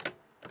motor,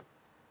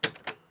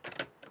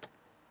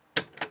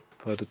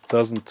 but it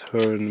doesn't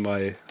turn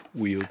my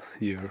wheels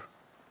here.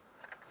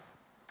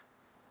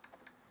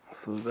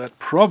 So that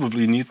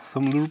probably needs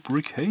some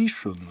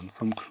lubrication and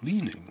some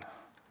cleaning.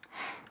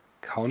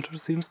 Counter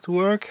seems to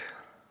work.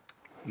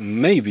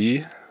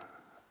 Maybe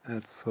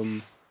add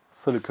some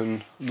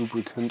silicone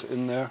lubricant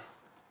in there.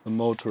 The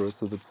motor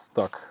is a bit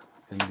stuck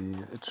in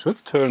the... It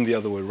should turn the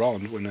other way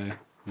around when I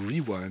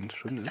rewind,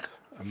 shouldn't it?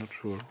 I'm not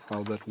sure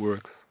how that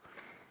works.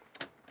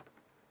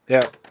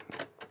 Yeah.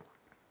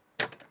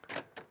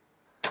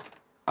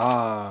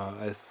 Ah,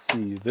 I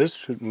see. This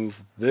should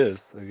move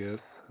this, I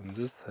guess. And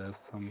this has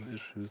some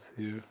issues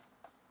here.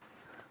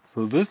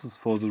 So this is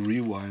for the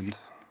rewind.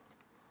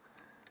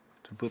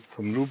 To put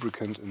some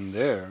lubricant in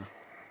there.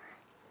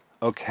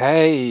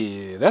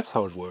 Okay, that's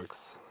how it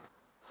works.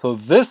 So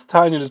this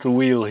tiny little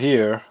wheel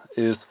here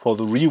is for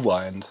the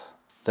rewind.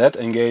 That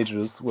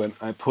engages when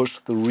I push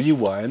the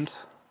rewind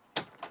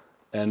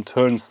and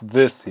turns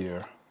this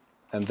here.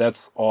 And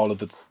that's all a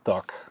bit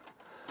stuck.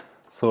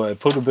 So I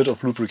put a bit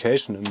of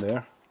lubrication in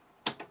there.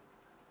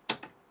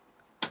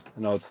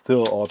 And now it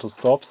still auto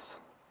stops.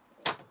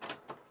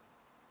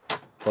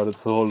 But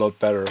it's a whole lot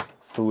better.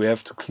 So we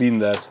have to clean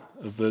that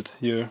a bit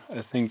here.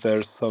 I think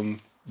there's some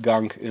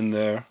gunk in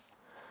there.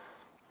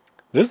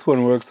 This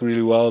one works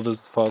really well.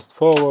 This fast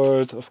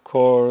forward, of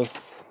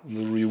course.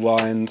 The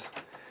rewind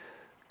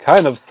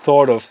kind of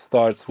sort of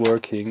starts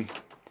working.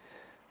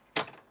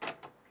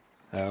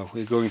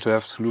 We're going to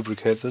have to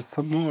lubricate this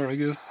some more, I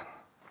guess.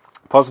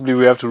 Possibly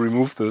we have to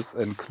remove this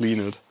and clean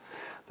it.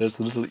 There's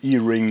a little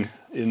E-ring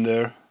in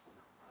there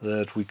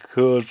that we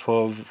could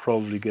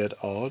probably get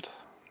out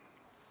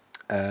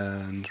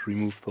and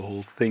remove the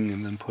whole thing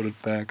and then put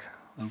it back.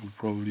 That would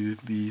probably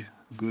be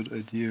a good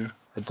idea.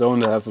 I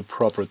don't have a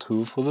proper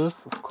tool for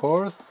this, of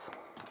course.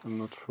 I'm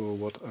not sure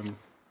what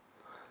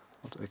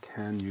I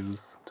can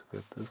use to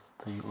get this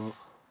thing off.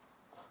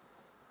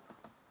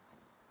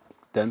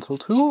 Dental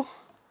tool?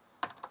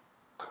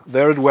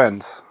 There it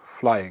went,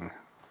 flying.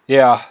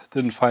 Yeah,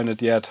 didn't find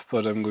it yet,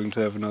 but I'm going to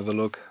have another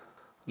look.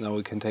 Now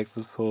we can take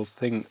this whole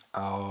thing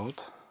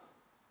out.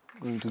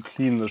 I'm going to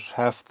clean the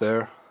shaft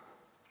there.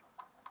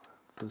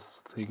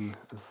 This thing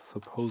is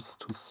supposed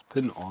to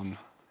spin on.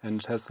 And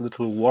it has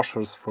little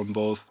washers from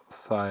both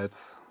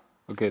sides.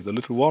 Okay, the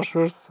little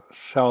washers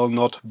shall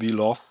not be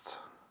lost.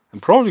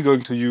 I'm probably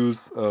going to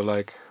use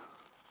like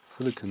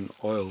silicone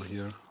oil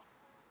here.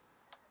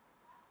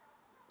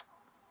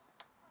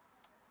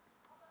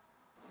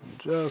 I'm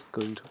just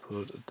going to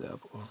put a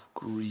dab of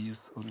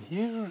grease on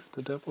here, and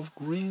a dab of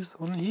grease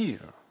on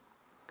here.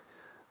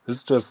 This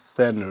is just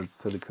standard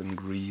silicone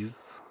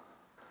grease.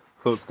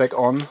 So it's back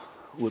on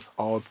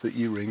without the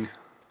E-ring,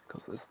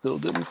 because I still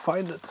didn't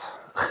find it.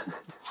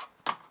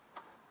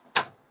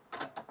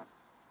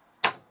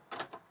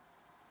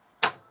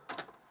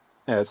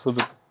 Yeah, it's a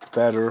bit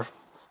better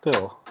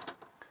still.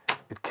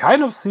 It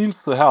kind of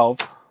seems to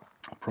help.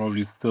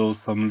 Probably still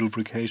some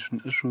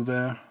lubrication issue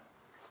there.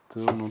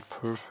 Still not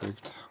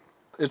perfect.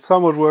 It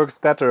somewhat works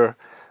better.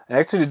 I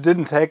actually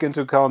didn't take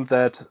into account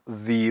that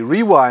the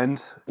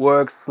rewind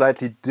works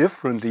slightly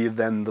differently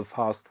than the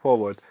fast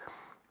forward.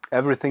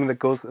 Everything that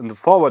goes in the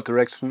forward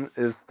direction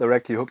is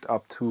directly hooked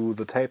up to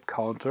the tape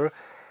counter.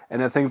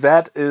 And I think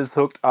that is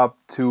hooked up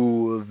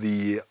to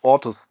the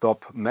auto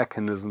stop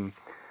mechanism.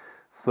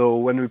 So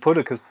when we put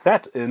a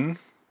cassette in,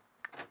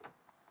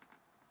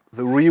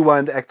 the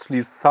rewind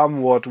actually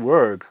somewhat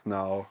works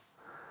now.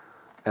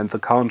 And the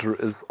counter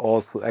is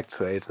also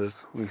actuated.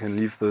 We can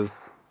leave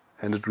this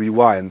and it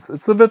rewinds.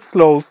 It's a bit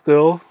slow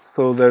still,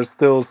 so there's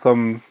still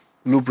some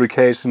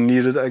lubrication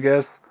needed, I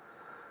guess.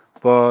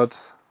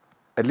 But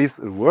at least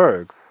it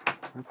works.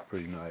 That's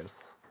pretty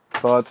nice.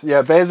 But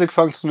yeah, basic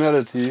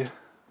functionality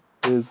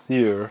is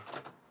here.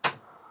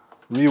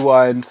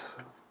 Rewind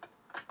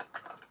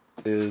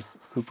is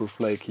super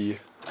flaky.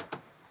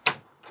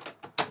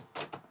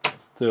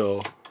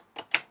 Still.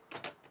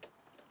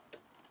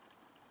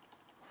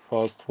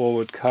 Fast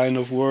forward kind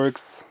of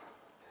works.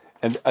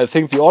 And I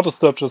think the auto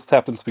stop just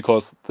happens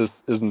because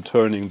this isn't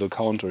turning the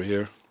counter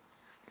here.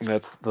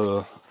 That's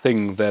the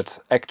thing that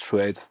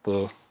actuates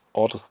the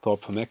auto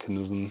stop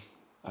mechanism,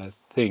 I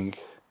think.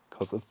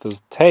 Because if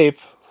this tape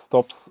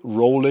stops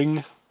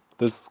rolling,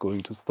 this is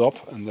going to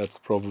stop, and that's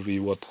probably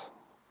what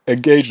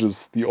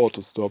engages the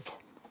auto stop.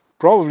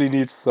 Probably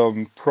needs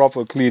some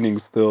proper cleaning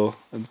still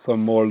and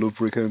some more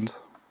lubricant.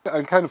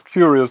 I'm kind of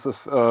curious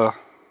if the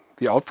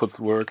outputs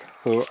work,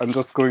 so I'm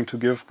just going to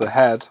give the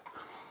head,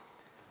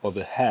 or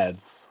the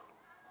heads,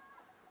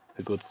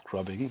 a good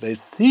scrubbing. They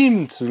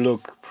seem to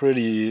look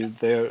pretty,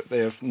 they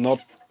have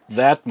not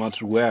that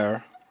much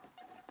wear.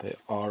 They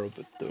are a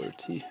bit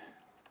dirty.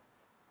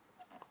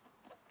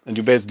 And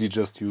you basically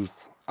just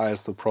use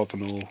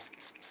isopropanol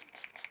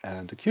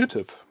and a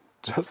Q-tip,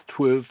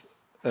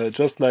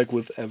 just like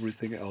with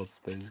everything else,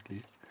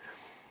 basically.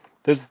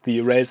 This is the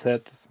erase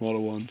head, the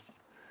smaller one,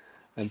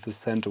 and the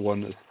center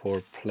one is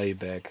for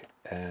playback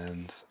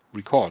and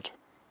record.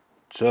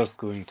 Just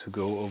going to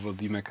go over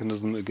the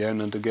mechanism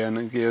again and again,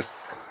 I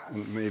guess,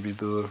 and maybe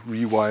the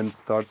rewind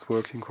starts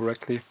working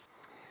correctly.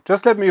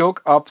 Just let me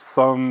hook up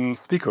some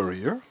speaker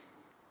here,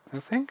 I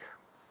think,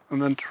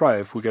 and then try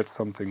if we get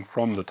something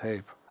from the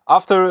tape.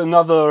 After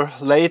another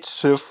late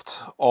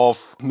shift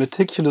of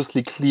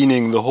meticulously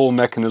cleaning the whole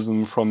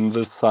mechanism from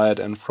this side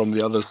and from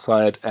the other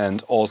side,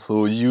 and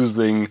also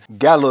using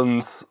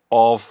gallons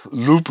of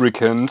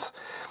lubricant,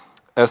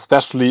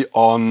 especially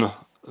on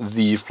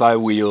the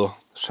flywheel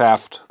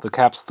shaft, the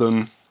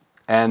capstan,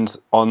 and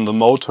on the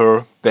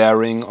motor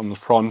bearing, on the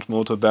front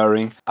motor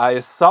bearing, I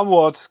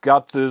somewhat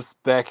got this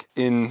back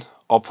in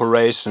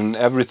operation.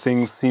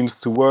 Everything seems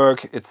to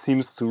work, it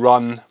seems to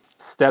run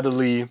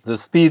steadily. The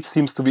speed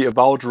seems to be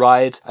about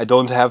right. I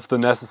don't have the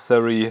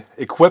necessary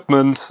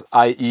equipment,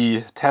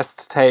 i.e.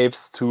 test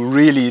tapes, to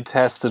really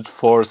test it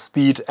for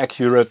speed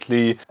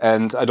accurately,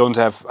 and I don't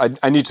have,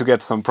 I need to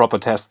get some proper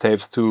test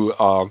tapes to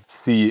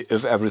see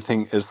if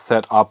everything is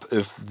set up,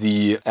 if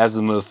the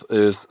azimuth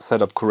is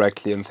set up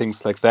correctly and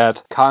things like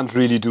that. Can't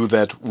really do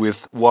that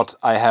with what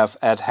I have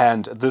at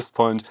hand at this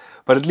point.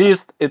 But at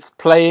least it's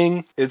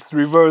playing, it's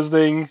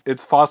reversing,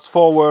 it's fast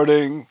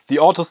forwarding, the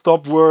auto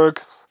stop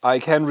works, I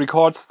can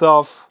record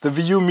stuff, the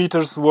VU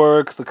meters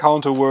work, the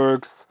counter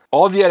works.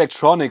 All the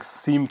electronics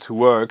seem to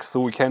work,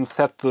 so we can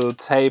set the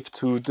tape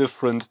to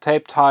different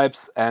tape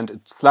types, and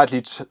it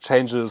slightly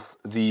changes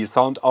the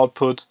sound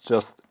output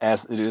just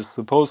as it is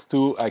supposed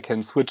to. I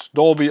can switch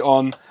Dolby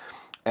on,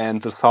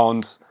 and the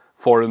sound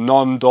for a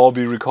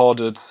non-Dolby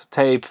recorded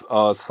tape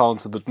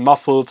sounds a bit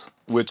muffled,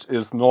 which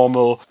is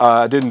normal.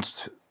 I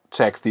didn't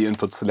check the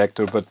input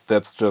selector, but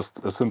that's just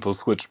a simple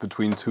switch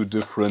between two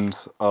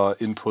different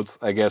inputs.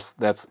 I guess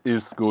that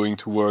is going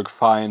to work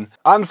fine.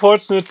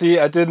 Unfortunately,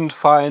 I didn't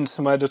find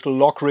my little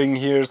lock ring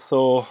here,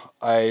 so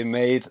I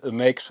made a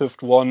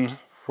makeshift one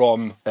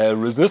from a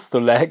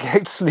resistor leg,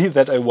 actually,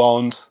 that I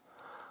wound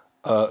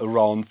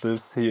around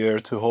this here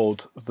to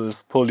hold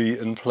this pulley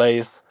in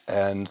place,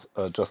 and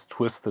just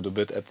twist it a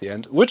bit at the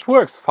end, which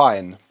works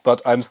fine,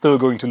 but I'm still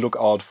going to look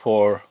out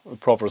for a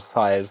proper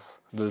size.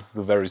 This is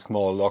a very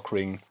small lock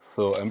ring,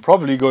 so I'm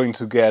probably going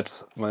to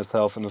get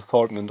myself an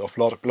assortment of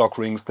lock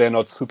rings. They're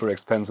not super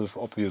expensive,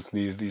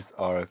 obviously. These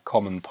are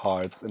common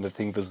parts, and I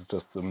think this is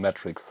just a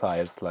metric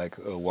size, like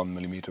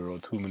 1mm or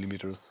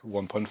 2mm,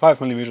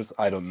 1.5mm,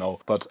 I don't know.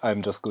 But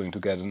I'm just going to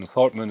get an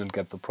assortment and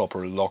get the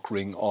proper lock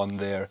ring on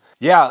there.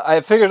 Yeah,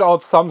 I figured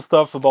out some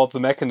stuff about the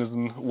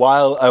mechanism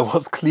while I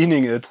was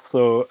cleaning it,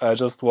 so I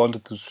just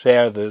wanted to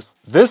share this.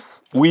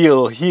 This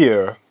wheel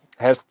here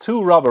has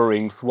two rubber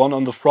rings, one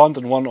on the front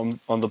and one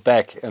on the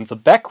back. And the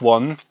back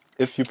one,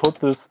 if you put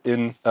this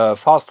in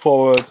fast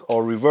forward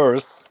or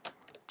reverse,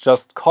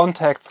 just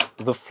contacts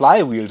the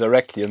flywheel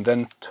directly and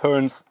then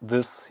turns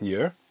this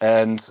here.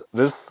 And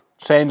this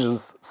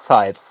changes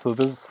sides. So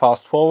this is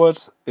fast forward,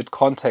 it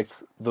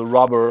contacts the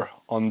rubber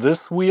on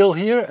this wheel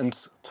here and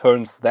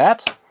turns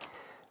that.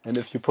 And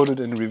if you put it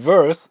in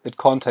reverse, it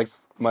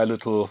contacts my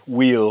little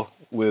wheel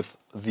with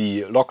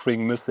the lock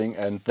ring missing,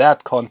 and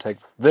that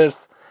contacts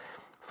this.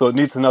 So it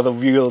needs another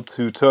wheel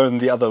to turn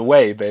the other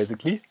way,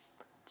 basically.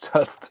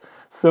 Just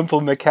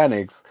simple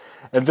mechanics.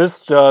 And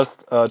this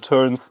just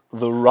turns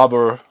the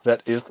rubber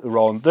that is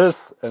around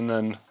this and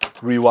then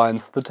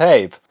rewinds the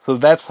tape. So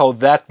that's how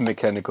that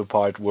mechanical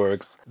part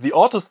works. The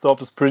auto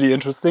stop is pretty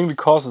interesting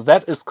because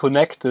that is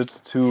connected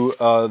to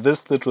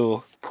this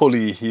little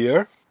pulley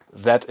here.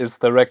 That is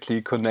directly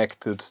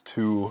connected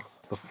to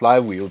the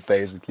flywheel,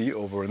 basically,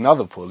 over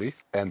another pulley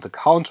and the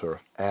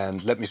counter.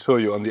 And let me show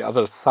you on the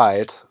other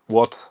side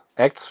what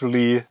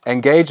actually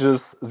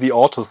engages the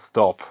auto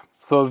stop.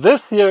 So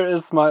this here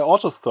is my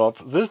auto stop.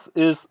 This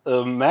is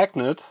a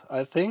magnet,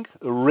 I think,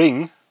 a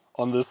ring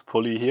on this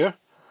pulley here,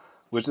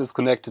 which is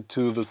connected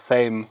to the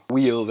same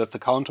wheel that the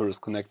counter is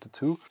connected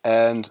to.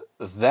 And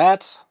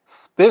that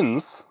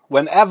spins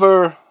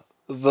whenever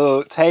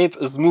the tape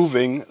is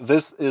moving.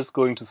 This is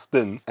going to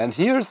spin. And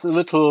here's a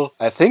little,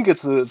 I think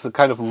it's a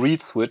kind of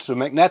reed switch, a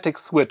magnetic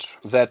switch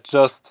that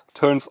just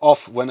turns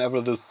off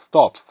whenever this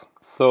stops.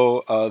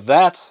 So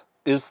that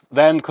is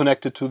then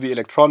connected to the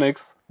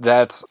electronics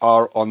that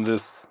are on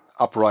this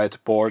upright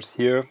board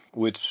here,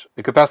 which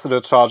the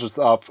capacitor charges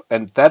up,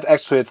 and that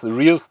actuates a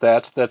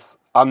rheostat that's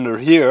under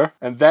here,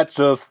 and that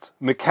just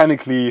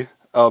mechanically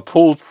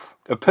pulls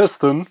a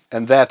piston,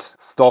 and that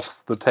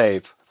stops the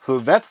tape. So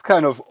that's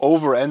kind of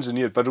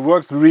over-engineered, but it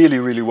works really,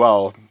 really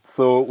well.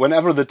 So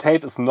whenever the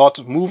tape is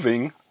not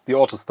moving, the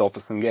auto stop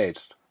is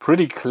engaged.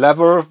 Pretty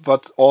clever,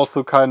 but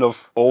also kind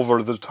of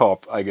over the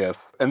top, I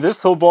guess. And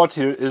this whole board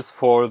here is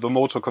for the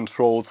motor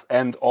controls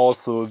and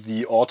also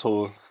the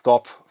auto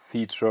stop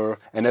feature,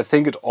 and I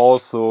think it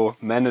also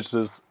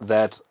manages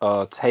that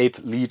tape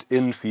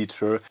lead-in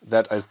feature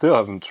that I still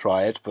haven't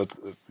tried, but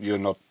you're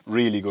not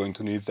really going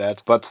to need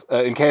that. But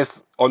in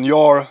case on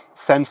your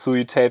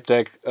Sansui tape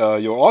deck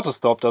your auto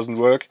stop doesn't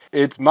work,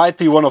 it might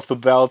be one of the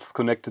belts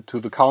connected to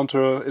the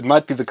counter. It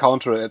might be the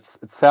counter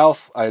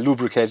itself. I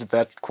lubricated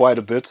that quite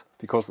a bit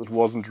because it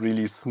wasn't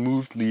really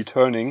smoothly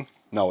turning.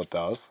 Now it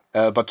does.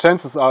 But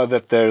chances are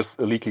that there's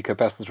a leaky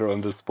capacitor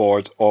on this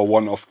board, or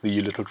one of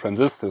the little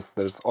transistors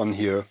that's on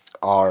here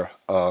are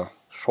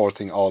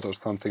shorting out or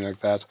something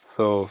like that.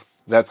 So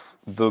that's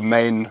the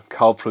main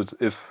culprit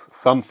if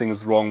something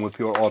is wrong with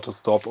your auto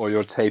stop or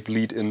your tape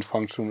lead-in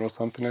function or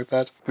something like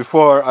that.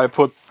 Before I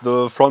put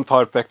the front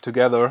part back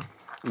together,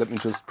 let me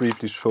just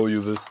briefly show you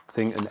this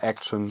thing in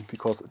action,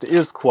 because it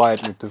is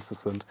quite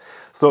magnificent.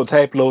 So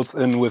tape loads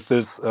in with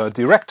this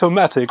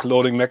directomatic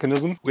loading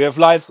mechanism. We have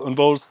lights on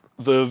both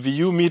the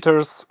VU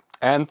meters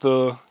and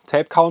the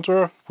tape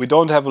counter. We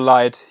don't have a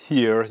light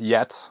here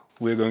yet.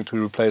 We're going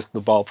to replace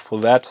the bulb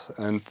for that,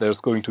 and there's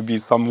going to be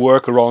some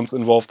workarounds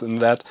involved in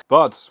that.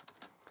 But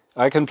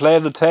I can play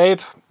the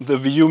tape. The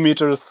VU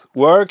meters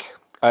work.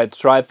 I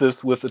tried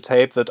this with a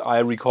tape that I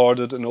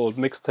recorded, an old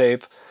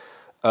mixtape,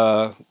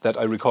 that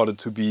I recorded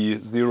to be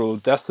 0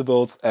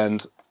 decibels,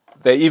 and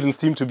they even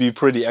seem to be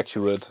pretty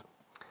accurate.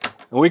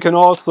 And we can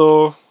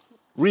also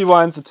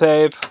rewind the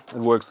tape. It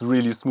works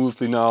really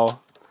smoothly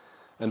now.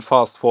 And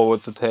fast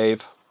forward the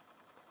tape,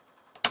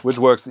 which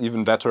works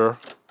even better.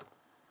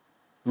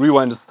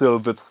 Rewind is still a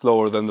bit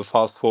slower than the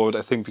fast forward,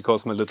 I think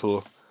because my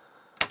little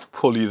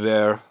pulley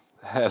there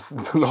has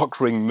the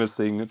lock ring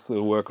missing. It's a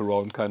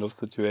workaround kind of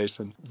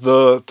situation.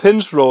 The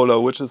pinch roller,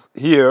 which is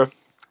here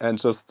and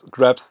just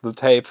grabs the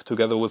tape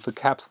together with the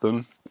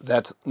capstan,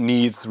 that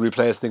needs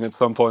replacing at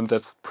some point.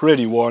 That's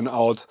pretty worn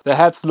out. The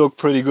heads look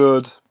pretty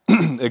good.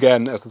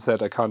 Again, as I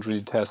said, I can't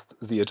really test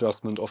the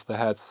adjustment of the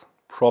heads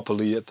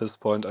properly at this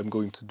point. I'm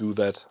going to do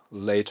that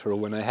later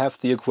when I have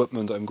the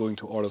equipment. I'm going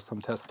to order some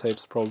test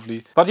tapes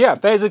probably. But yeah,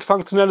 basic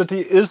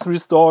functionality is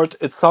restored.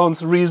 It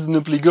sounds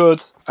reasonably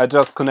good. I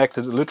just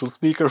connected a little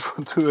speaker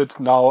to it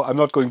now. I'm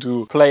not going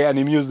to play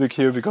any music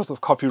here because of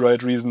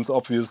copyright reasons,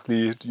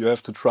 obviously. You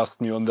have to trust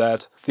me on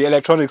that. The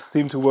electronics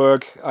seem to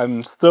work.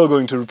 I'm still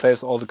going to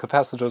replace all the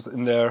capacitors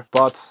in there.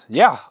 But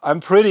yeah, I'm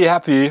pretty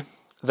happy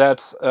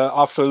that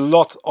after a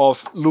lot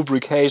of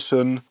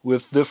lubrication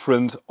with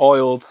different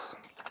oils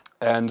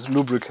and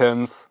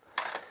lubricants,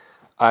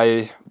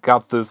 I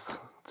got this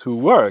to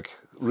work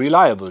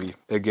reliably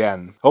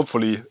again.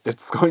 Hopefully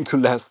it's going to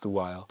last a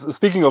while.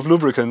 Speaking of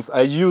lubricants,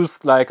 I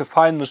used like a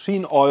fine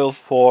machine oil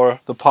for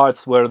the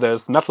parts where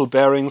there's metal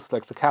bearings,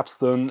 like the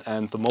capstan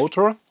and the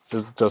motor.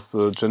 This is just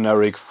a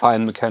generic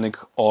fine mechanic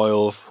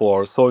oil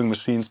for sewing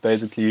machines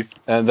basically.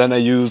 And then I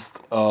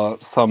used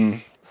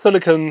some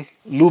silicone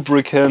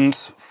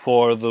lubricant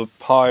for the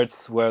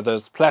parts where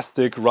there's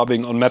plastic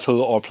rubbing on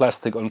metal or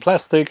plastic on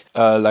plastic,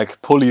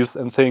 like pulleys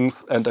and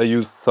things. And I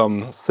used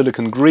some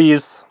silicone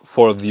grease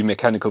for the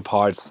mechanical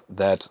parts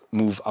that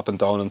move up and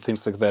down and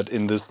things like that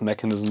in this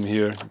mechanism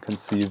here. You can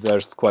see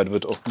there's quite a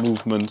bit of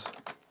movement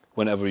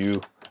whenever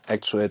you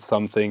actuate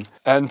something.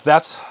 And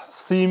that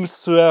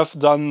seems to have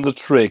done the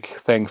trick,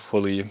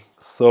 thankfully.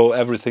 So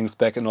everything's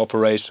back in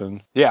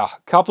operation. Yeah,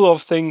 a couple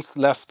of things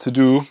left to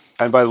do.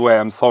 And by the way,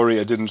 I'm sorry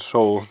I didn't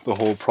show the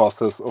whole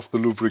process of the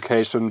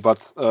lubrication,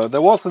 but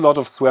there was a lot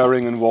of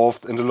swearing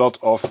involved and a lot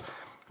of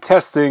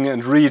testing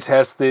and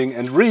retesting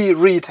and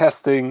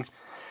retesting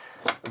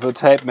the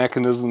tape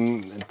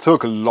mechanism. It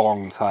took a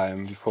long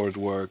time before it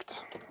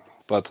worked,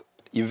 but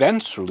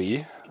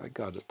eventually I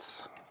got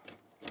it.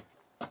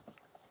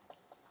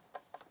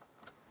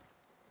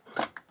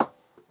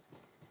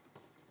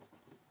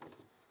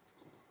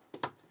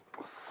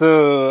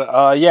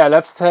 So yeah,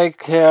 let's take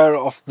care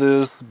of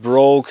this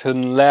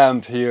broken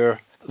lamp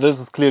here. This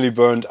is clearly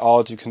burned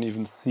out. You can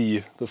even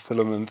see the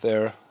filament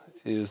there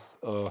is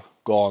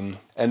gone.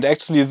 And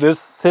actually this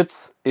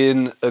sits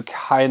in a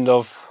kind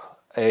of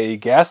a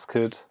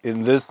gasket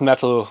in this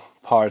metal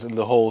part in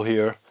the hole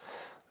here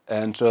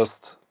and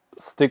just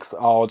sticks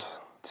out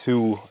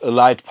to a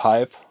light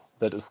pipe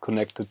that is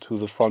connected to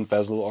the front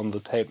bezel on the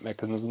tape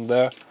mechanism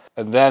there.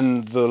 and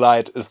then the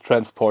light is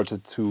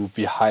transported to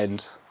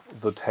behind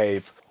the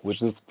tape,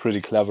 which is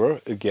pretty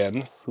clever,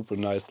 again, super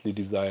nicely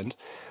designed.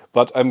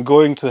 But I'm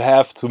going to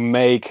have to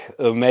make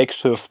a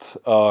makeshift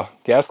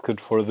gasket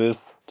for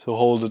this to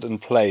hold it in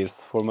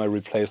place for my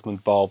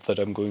replacement bulb that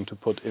I'm going to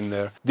put in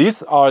there.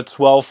 These are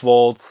 12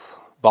 volts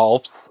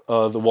bulbs,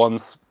 the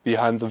ones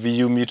behind the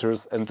VU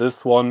meters, and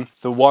this one,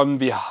 the one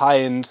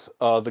behind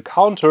the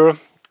counter,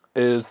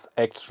 is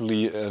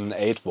actually an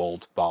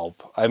 8-volt bulb.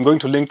 I'm going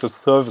to link the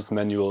service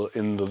manual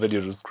in the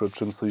video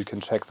description so you can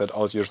check that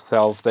out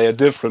yourself. They are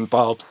different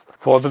bulbs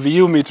for the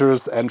VU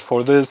meters and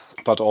for this,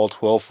 but all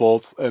 12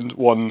 volts, and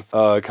one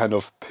kind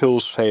of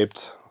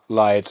pill-shaped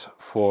light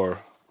for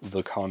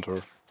the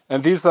counter.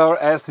 And these are,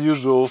 as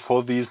usual,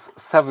 for these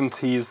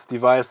 70s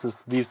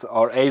devices, these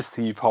are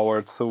AC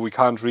powered, so we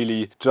can't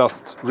really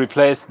just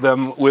replace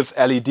them with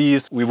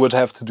LEDs. We would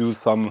have to do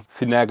some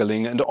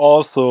finagling. And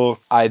also,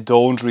 I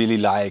don't really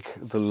like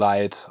the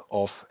light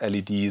of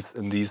LEDs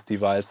in these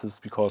devices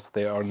because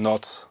they are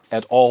not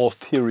at all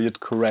period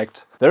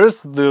correct. There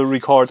is the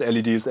record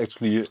LEDs,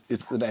 actually,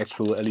 it's an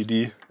actual LED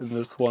in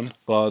this one,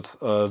 but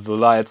the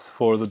lights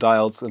for the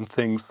dials and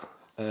things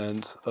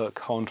and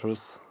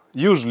counters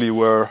usually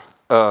were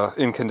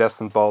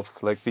incandescent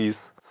bulbs like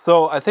these.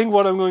 So I think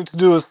what I'm going to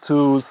do is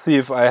to see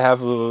if I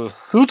have a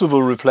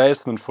suitable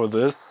replacement for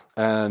this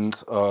and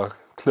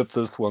clip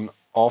this one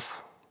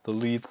off the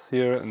leads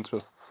here and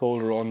just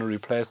solder on a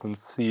replacement,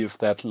 see if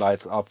that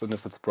lights up and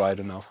if it's bright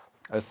enough.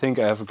 I think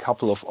I have a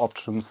couple of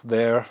options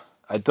there.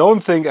 I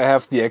don't think I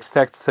have the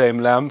exact same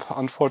lamp,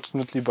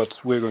 unfortunately,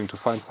 but we're going to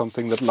find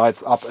something that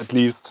lights up at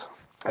least.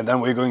 And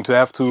then we're going to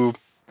have to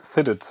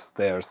fit it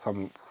there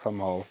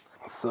somehow.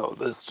 So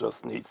this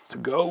just needs to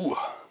go,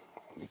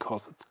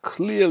 because it's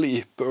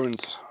clearly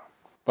burnt.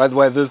 By the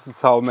way, this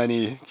is how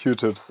many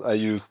Q-tips I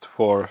used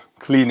for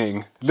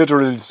cleaning.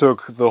 Literally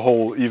took the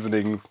whole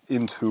evening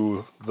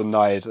into the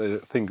night. I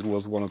think it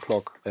was 1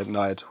 o'clock at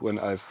night when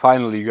I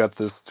finally got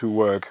this to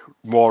work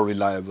more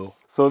reliable.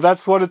 So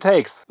that's what it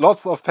takes.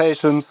 Lots of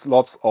patience,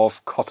 lots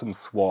of cotton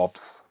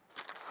swabs.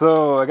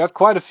 So I got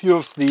quite a few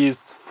of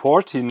these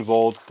 14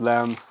 volts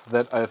lamps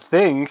that I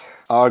think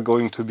are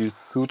going to be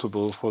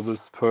suitable for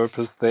this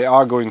purpose. They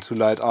are going to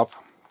light up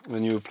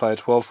when you apply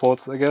 12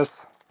 volts, I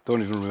guess.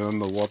 Don't even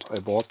remember what I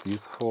bought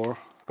these for.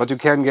 But you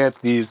can get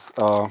these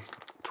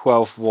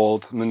 12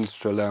 volt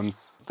miniature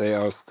lamps. They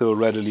are still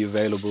readily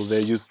available. They're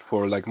used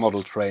for like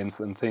model trains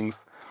and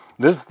things.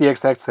 This is the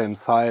exact same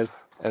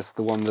size as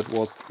the one that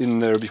was in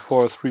there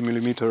before,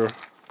 3mm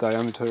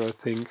diameter, I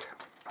think.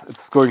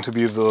 It's going to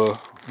be the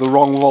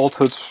wrong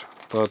voltage,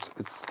 but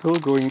it's still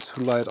going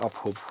to light up,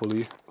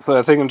 hopefully. So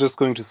I think I'm just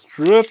going to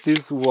strip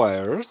these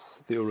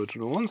wires, the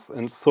original ones,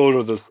 and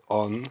solder this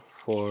on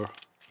for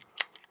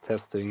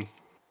testing,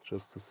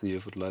 just to see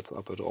if it lights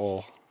up at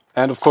all.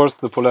 And of course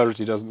the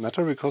polarity doesn't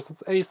matter because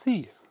it's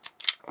AC.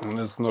 And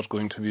this is not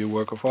going to be a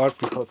work of art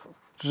because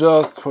it's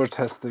just for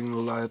testing the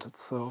light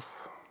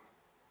itself.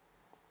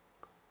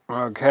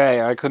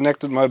 Okay, I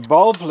connected my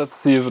bulb. Let's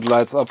see if it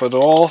lights up at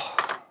all.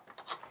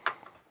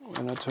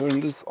 When I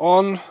turn this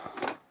on,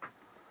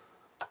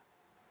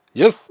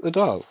 yes, it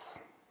does.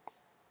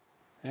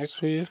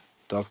 Actually, it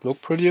does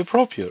look pretty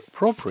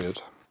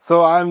appropriate.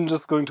 So I'm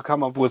just going to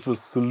come up with a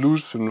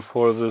solution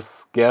for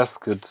this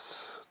gasket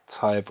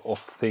type of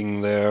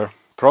thing there.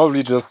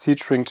 Probably just heat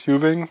shrink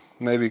tubing,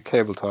 maybe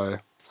cable tie.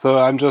 So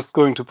I'm just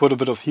going to put a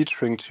bit of heat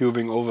shrink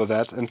tubing over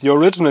that. And the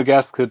original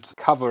gasket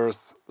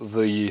covers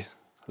the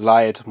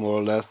light more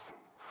or less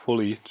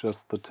fully.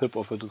 Just the tip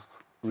of it is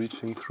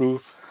reaching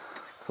through.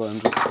 So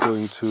I'm just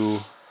going to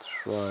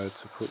try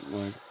to put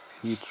my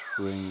heat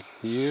shrink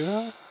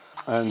here.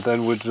 And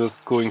then we're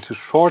just going to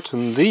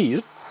shorten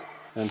these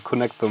and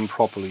connect them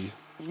properly.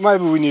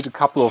 Maybe we need a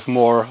couple of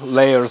more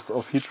layers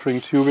of heat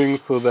shrink tubing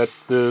so that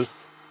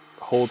this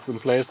holds in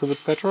place a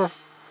bit better.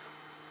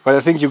 But I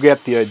think you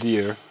get the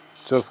idea.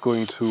 Just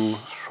going to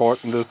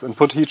shorten this and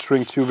put heat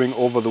shrink tubing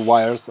over the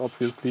wires,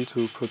 obviously,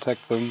 to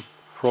protect them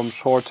from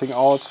shorting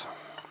out.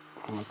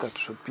 And that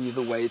should be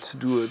the way to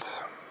do it.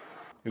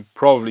 You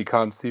probably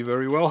can't see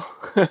very well.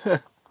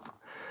 But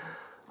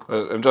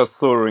I'm just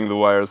soldering the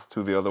wires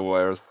to the other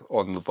wires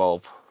on the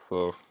bulb,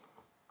 so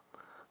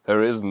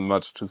there isn't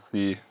much to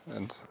see,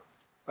 and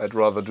I'd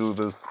rather do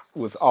this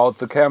without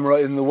the camera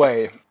in the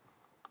way.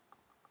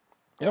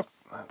 Yep,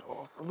 that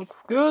also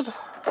looks good.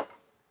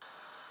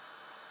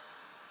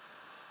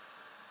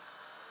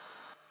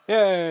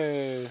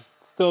 Yay! It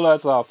still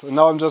lights up. And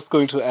now I'm just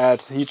going to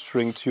add heat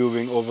shrink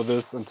tubing over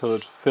this until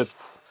it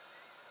fits.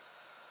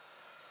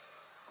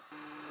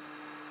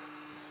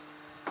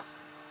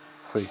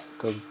 See,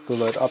 does it still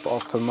light up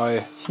after my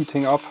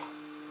heating up?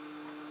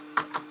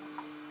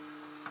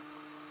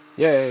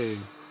 Yay!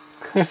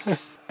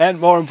 And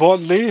more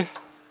importantly,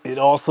 it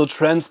also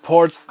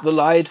transports the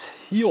light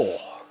here,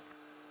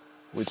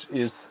 which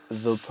is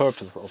the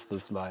purpose of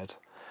this light.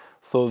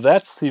 So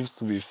that seems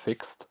to be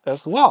fixed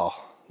as well.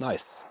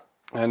 Nice.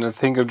 And I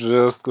think I'm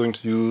just going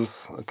to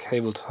use a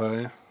cable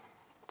tie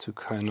to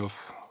kind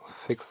of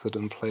fix it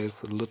in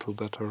place a little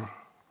better.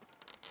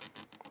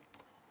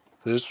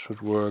 This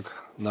should work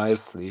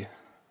nicely.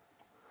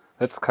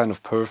 That's kind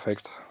of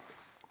perfect.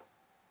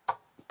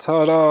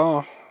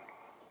 Ta-da!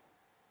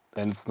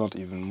 And it's not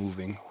even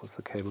moving with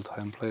the cable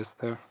tie in place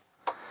there.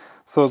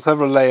 So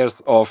several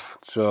layers of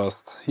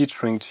just heat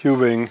shrink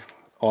tubing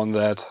on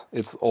that.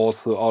 It's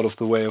also out of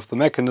the way of the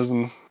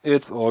mechanism.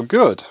 It's all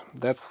good.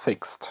 That's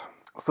fixed.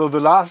 So the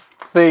last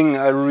thing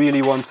I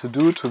really want to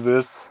do to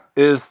this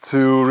is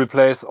to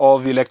replace all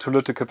the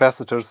electrolytic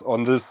capacitors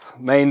on this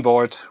main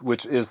board,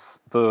 which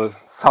is the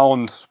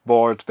sound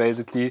board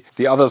basically.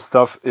 The other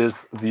stuff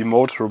is the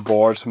motor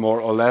board more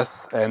or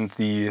less, and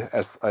the,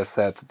 as I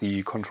said,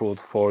 the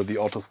controls for the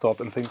auto stop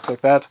and things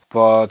like that.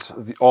 But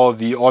all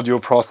the audio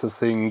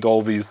processing,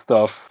 Dolby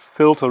stuff,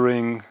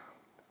 filtering,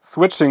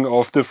 switching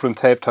of different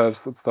tape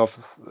types and stuff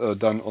is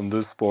done on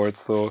this board.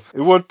 So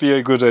it would be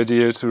a good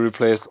idea to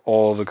replace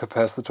all the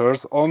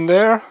capacitors on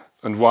there.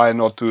 And why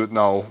not do it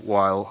now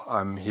while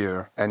I'm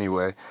here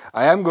anyway?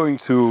 I am going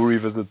to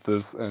revisit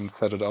this and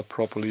set it up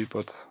properly,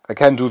 but I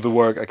can do the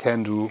work I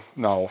can do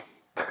now.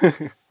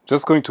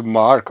 Just going to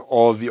mark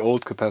all the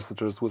old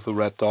capacitors with a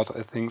red dot,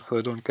 I think, so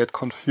I don't get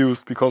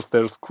confused, because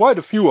there's quite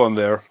a few on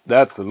there.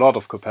 That's a lot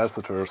of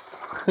capacitors.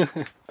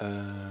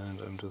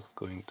 And I'm just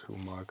going to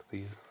mark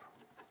these.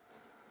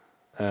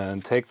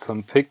 And take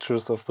some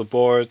pictures of the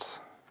board,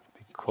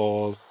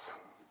 because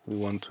we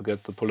want to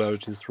get the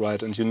polarities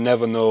right, and you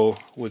never know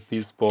with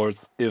these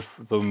boards if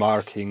the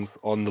markings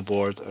on the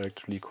board are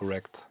actually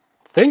correct.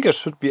 I think I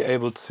should be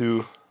able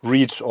to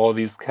reach all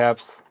these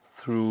caps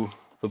through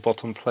the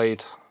bottom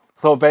plate.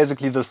 So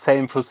basically the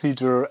same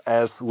procedure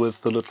as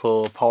with the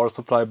little power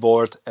supply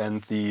board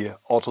and the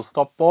auto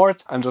stop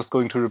board. I'm just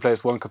going to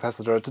replace one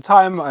capacitor at a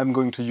time. I'm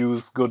going to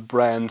use good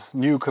brand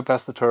new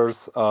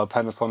capacitors,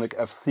 Panasonic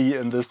FC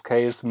in this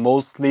case,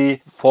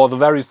 mostly. For the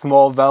very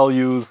small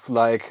values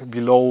like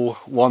below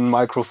 1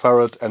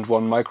 microfarad and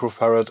 1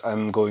 microfarad,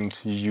 I'm going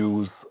to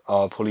use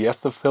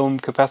polyester film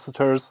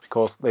capacitors,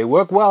 because they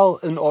work well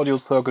in audio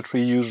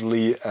circuitry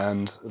usually,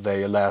 and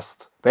they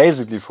last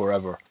basically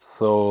forever.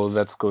 So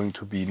that's going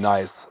to be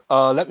nice.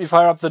 Let me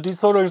fire up the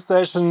desoldering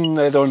station.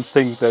 I don't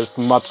think there's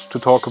much to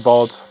talk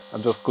about.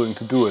 I'm just going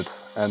to do it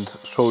and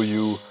show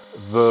you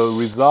the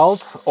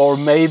result, or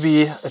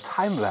maybe a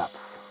time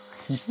lapse.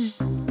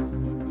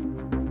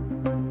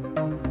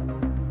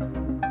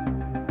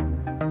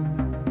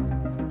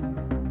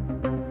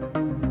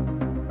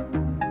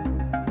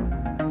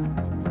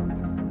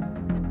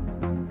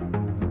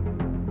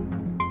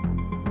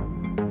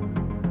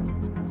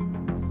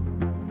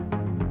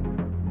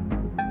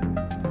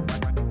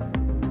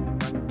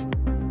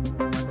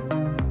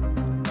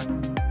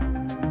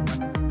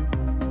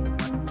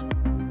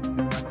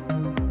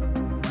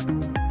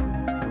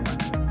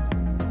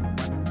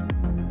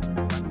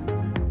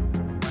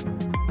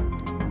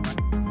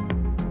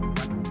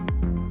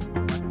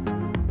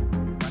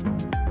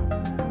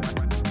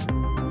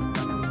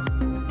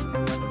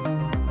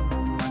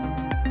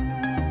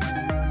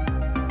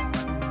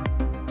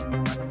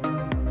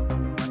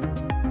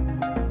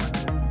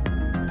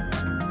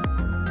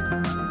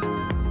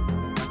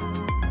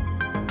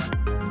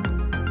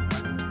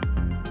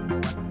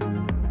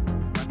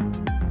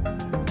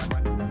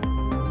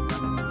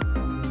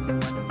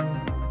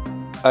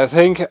 I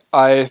think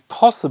I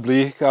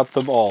possibly got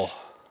them all.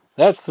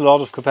 That's a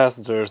lot of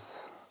capacitors.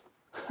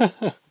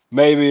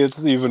 Maybe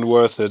it's even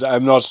worth it.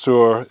 I'm not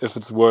sure if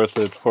it's worth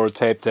it for a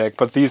tape deck,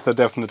 but these are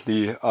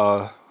definitely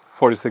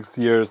 46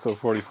 years or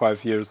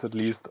 45 years at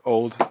least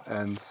old,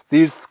 and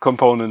these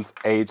components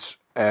age,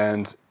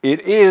 and it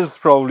is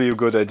probably a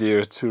good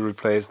idea to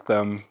replace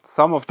them.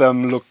 Some of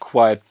them look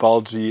quite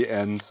bulgy,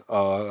 and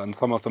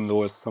some of them there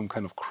was some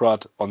kind of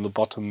crud on the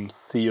bottom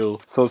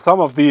seal. So some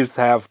of these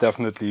have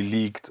definitely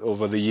leaked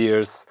over the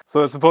years.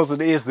 So I suppose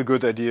it is a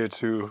good idea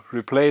to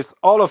replace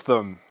all of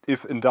them,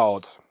 if in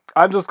doubt.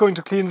 I'm just going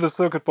to clean the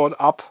circuit board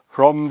up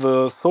from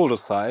the solder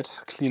side,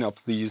 clean up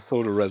the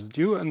solder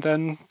residue, and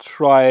then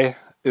try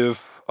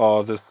if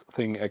this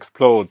thing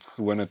explodes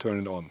when I turn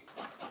it on.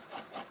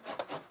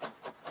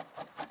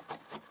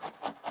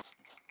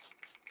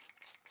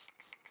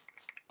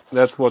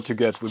 That's what you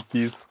get with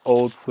these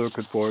old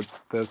circuit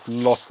boards. There's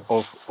lots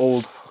of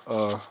old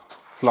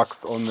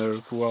flux on there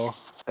as well,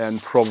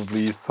 and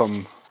probably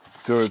some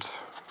dirt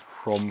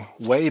from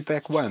way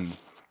back when.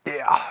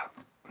 Yeah,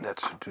 that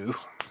should do.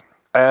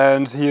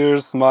 And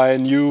here's my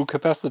new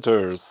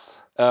capacitors.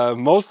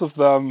 Most of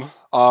them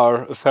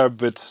are a fair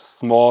bit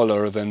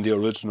smaller than the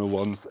original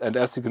ones, and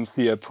as you can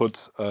see, I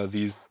put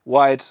these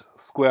white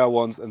square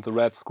ones, and the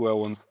red square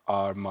ones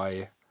are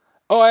my...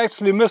 Oh, I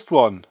actually missed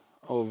one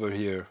over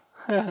here.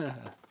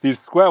 These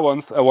square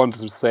ones, I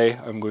wanted to say,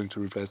 I'm going to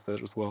replace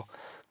that as well.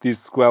 These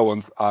square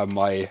ones are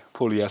my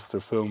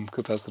polyester film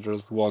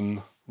capacitors,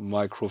 1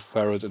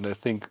 microfarad and I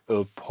think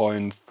a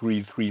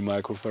 0.33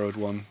 microfarad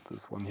one,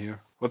 this one here.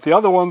 But the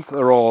other ones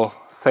are all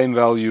same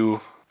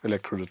value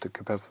electrolytic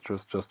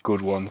capacitors, just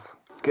good ones.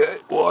 Okay,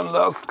 one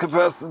last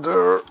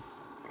capacitor.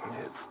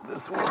 It's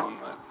this one,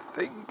 I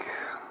think.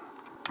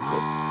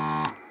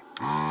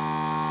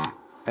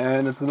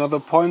 And it's another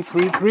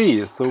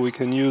 0.33, so we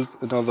can use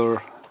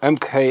another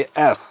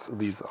MKS,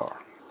 these are.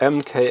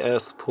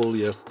 MKS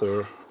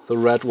polyester. The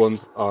red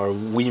ones are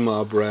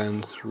Wima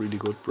brand, really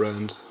good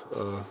brand.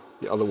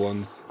 The other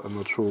ones, I'm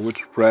not sure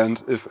which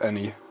brand, if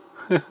any.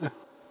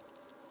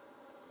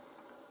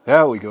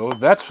 There we go,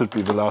 that should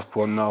be the last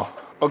one now.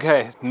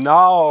 Okay,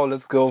 now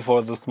let's go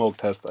for the smoke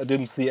test. I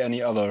didn't see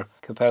any other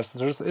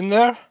capacitors in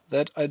there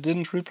that I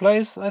didn't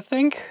replace, I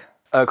think.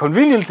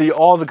 Conveniently,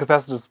 all the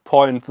capacitors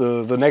point,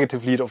 the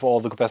negative lead of all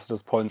the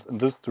capacitors points in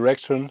this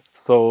direction.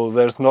 So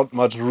there's not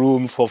much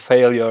room for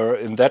failure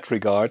in that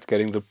regard,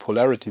 getting the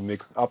polarity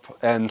mixed up.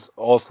 And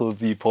also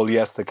the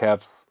polyester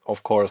caps,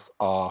 of course,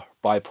 are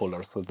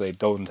bipolar, so they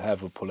don't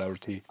have a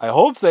polarity. I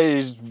hope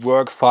they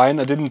work fine.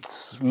 I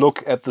didn't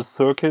look at the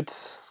circuit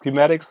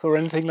schematics or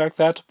anything like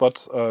that,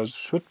 but we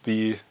should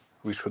be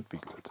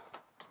good.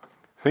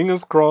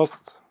 Fingers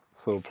crossed.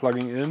 So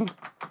plugging in,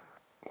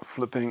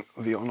 flipping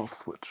the on-off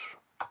switch.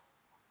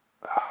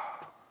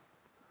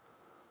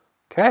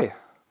 Okay,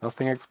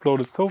 nothing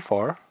exploded so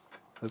far.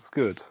 That's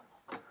good.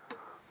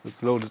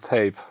 Let's load the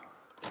tape.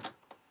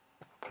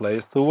 Play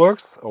still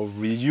works. Our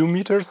VU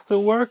meters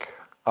still work.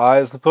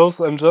 I suppose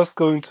I'm just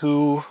going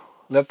to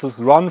let this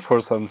run for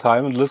some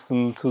time and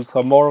listen to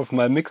some more of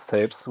my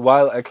mixtapes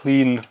while I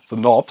clean the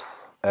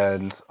knobs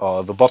and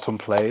the bottom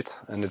plate.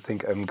 And I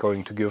think I'm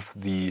going to give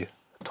the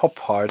top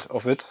part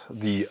of it,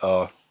 the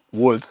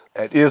wood.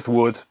 It is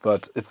wood,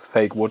 but it's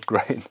fake wood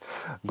grain.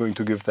 I'm going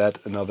to give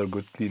that another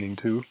good cleaning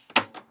too.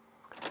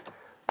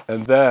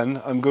 And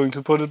then I'm going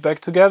to put it back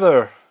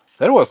together.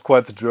 That was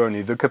quite the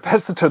journey. The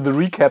capacitor, the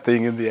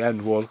recapping in the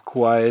end was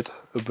quite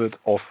a bit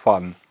of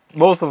fun.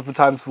 Most of the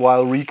times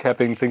while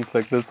recapping things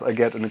like this, I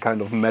get in a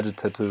kind of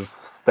meditative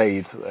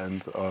state,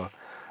 and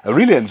I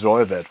really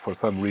enjoy that for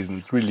some reason.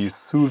 It's really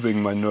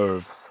soothing my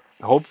nerves.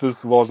 I hope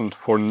this wasn't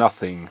for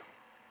nothing.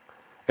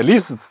 At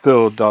least it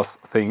still does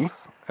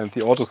things, and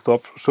the auto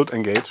stop should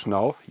engage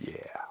now.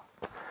 Yeah.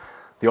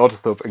 The auto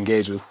stop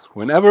engages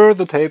whenever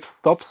the tape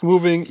stops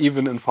moving,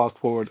 even in fast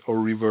forward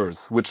or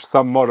reverse, which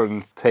some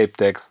modern tape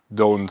decks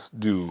don't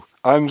do.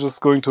 I'm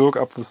just going to hook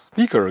up the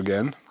speaker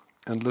again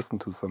and listen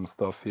to some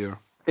stuff here.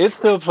 It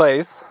still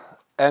plays,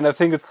 and I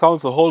think it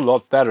sounds a whole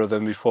lot better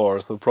than before,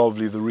 so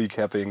probably the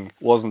recapping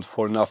wasn't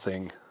for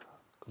nothing.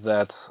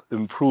 That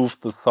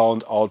improved the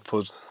sound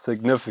output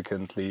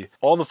significantly.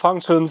 All the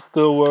functions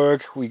still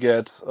work. We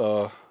get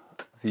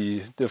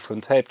the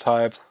different tape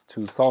types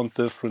to sound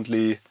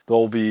differently.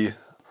 Dolby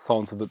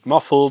sounds a bit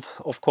muffled,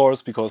 of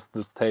course, because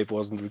this tape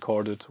wasn't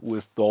recorded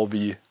with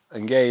Dolby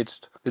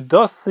engaged. It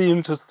does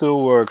seem to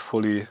still work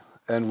fully,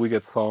 and we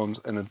get sound,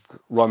 and it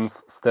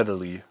runs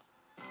steadily.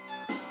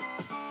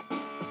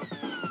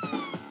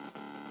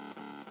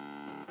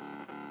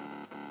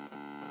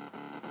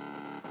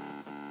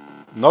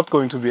 Not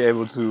going to be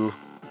able to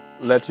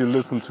let you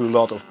listen to a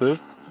lot of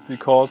this,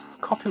 because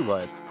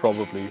copyrights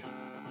probably.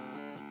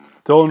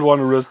 Don't want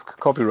to risk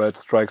copyright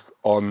strikes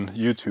on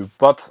YouTube,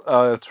 but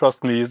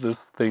trust me,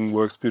 this thing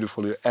works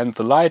beautifully. And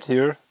the light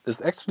here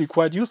is actually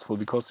quite useful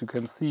because you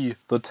can see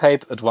the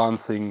tape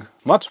advancing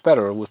much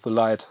better with the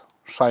light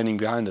shining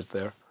behind it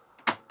there.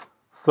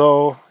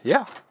 So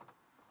yeah,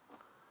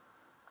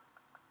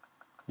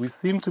 we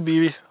seem to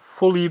be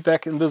fully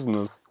back in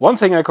business. One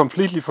thing I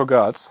completely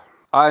forgot.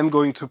 I'm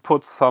going to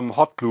put some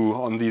hot glue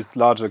on these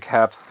larger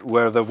caps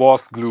where there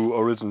was glue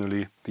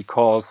originally,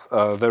 because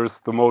there is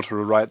the motor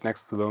right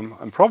next to them.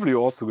 I'm probably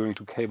also going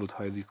to cable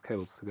tie these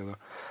cables together.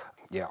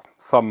 Yeah,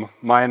 some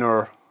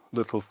minor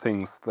little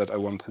things that I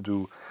want to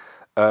do.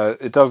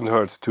 It doesn't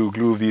hurt to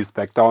glue these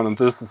back down, and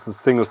this is a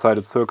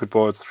single-sided circuit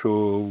board,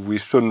 so we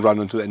shouldn't run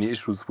into any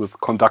issues with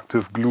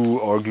conductive glue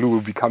or glue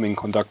becoming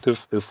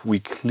conductive if we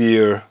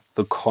clear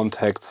the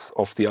contacts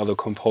of the other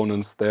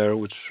components there,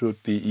 which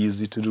should be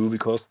easy to do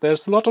because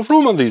there's a lot of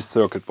room on these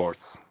circuit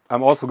boards.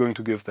 I'm also going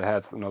to give the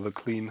heads another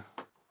clean.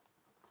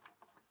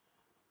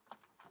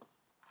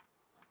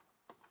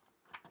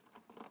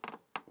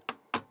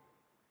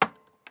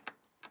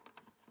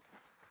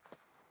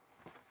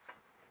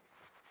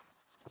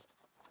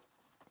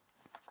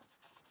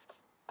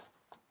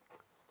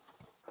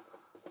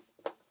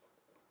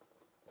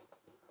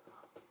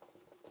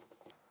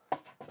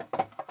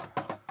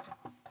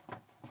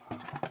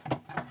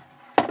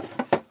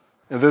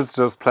 And this is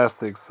just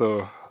plastic,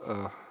 so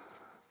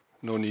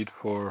no need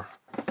for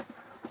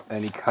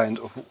any kind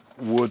of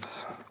wood,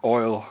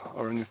 oil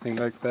or anything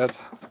like that.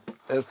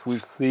 As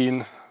we've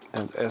seen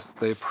and as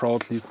they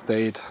proudly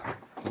state,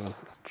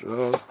 this is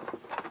just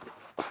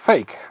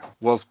fake.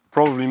 Was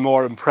probably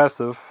more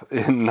impressive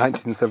in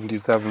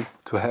 1977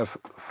 to have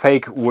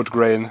fake wood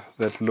grain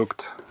that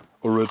looked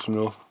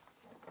original.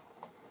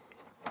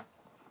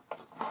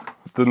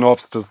 The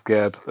knobs just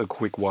get a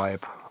quick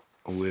wipe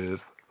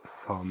with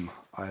some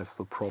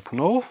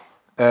isopropanol.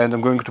 And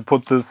I'm going to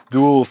put this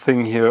dual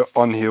thing here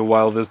on here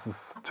while this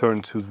is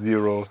turned to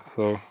 0,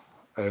 so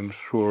I'm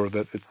sure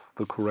that it's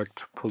the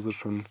correct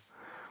position.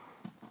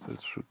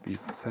 This should be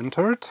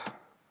centered.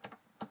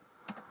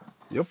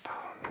 Yep.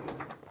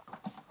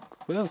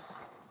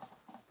 This.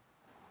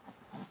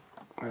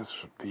 This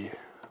should be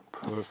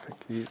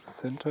perfectly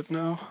centered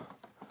now.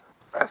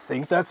 I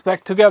think that's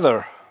back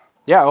together.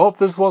 Yeah, I hope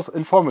this was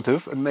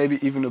informative and maybe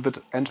even a bit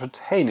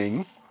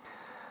entertaining.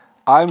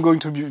 I'm going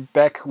to be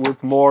back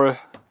with more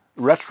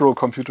retro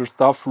computer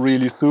stuff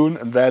really soon,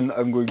 and then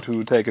I'm going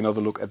to take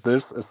another look at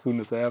this as soon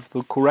as I have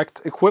the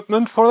correct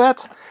equipment for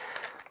that.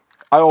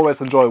 I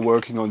always enjoy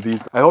working on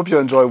these. I hope you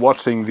enjoy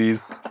watching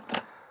these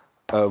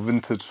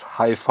vintage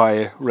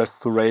hi-fi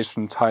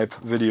restoration type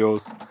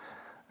videos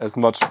as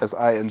much as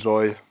I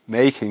enjoy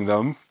making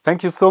them.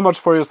 Thank you so much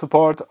for your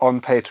support on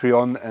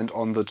Patreon and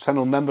on the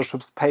channel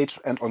memberships page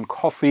and on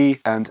Ko-fi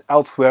and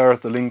elsewhere.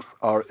 The links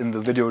are in the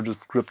video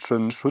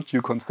description should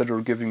you consider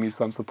giving me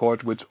some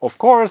support, which of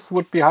course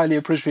would be highly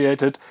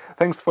appreciated.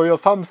 Thanks for your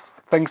thumbs,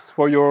 thanks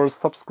for your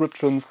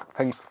subscriptions,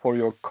 thanks for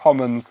your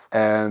comments,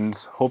 and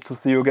hope to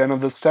see you again on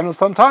this channel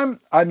sometime.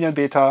 I'm Jan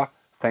Beta,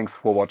 thanks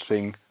for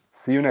watching,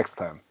 see you next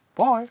time.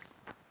 Bye!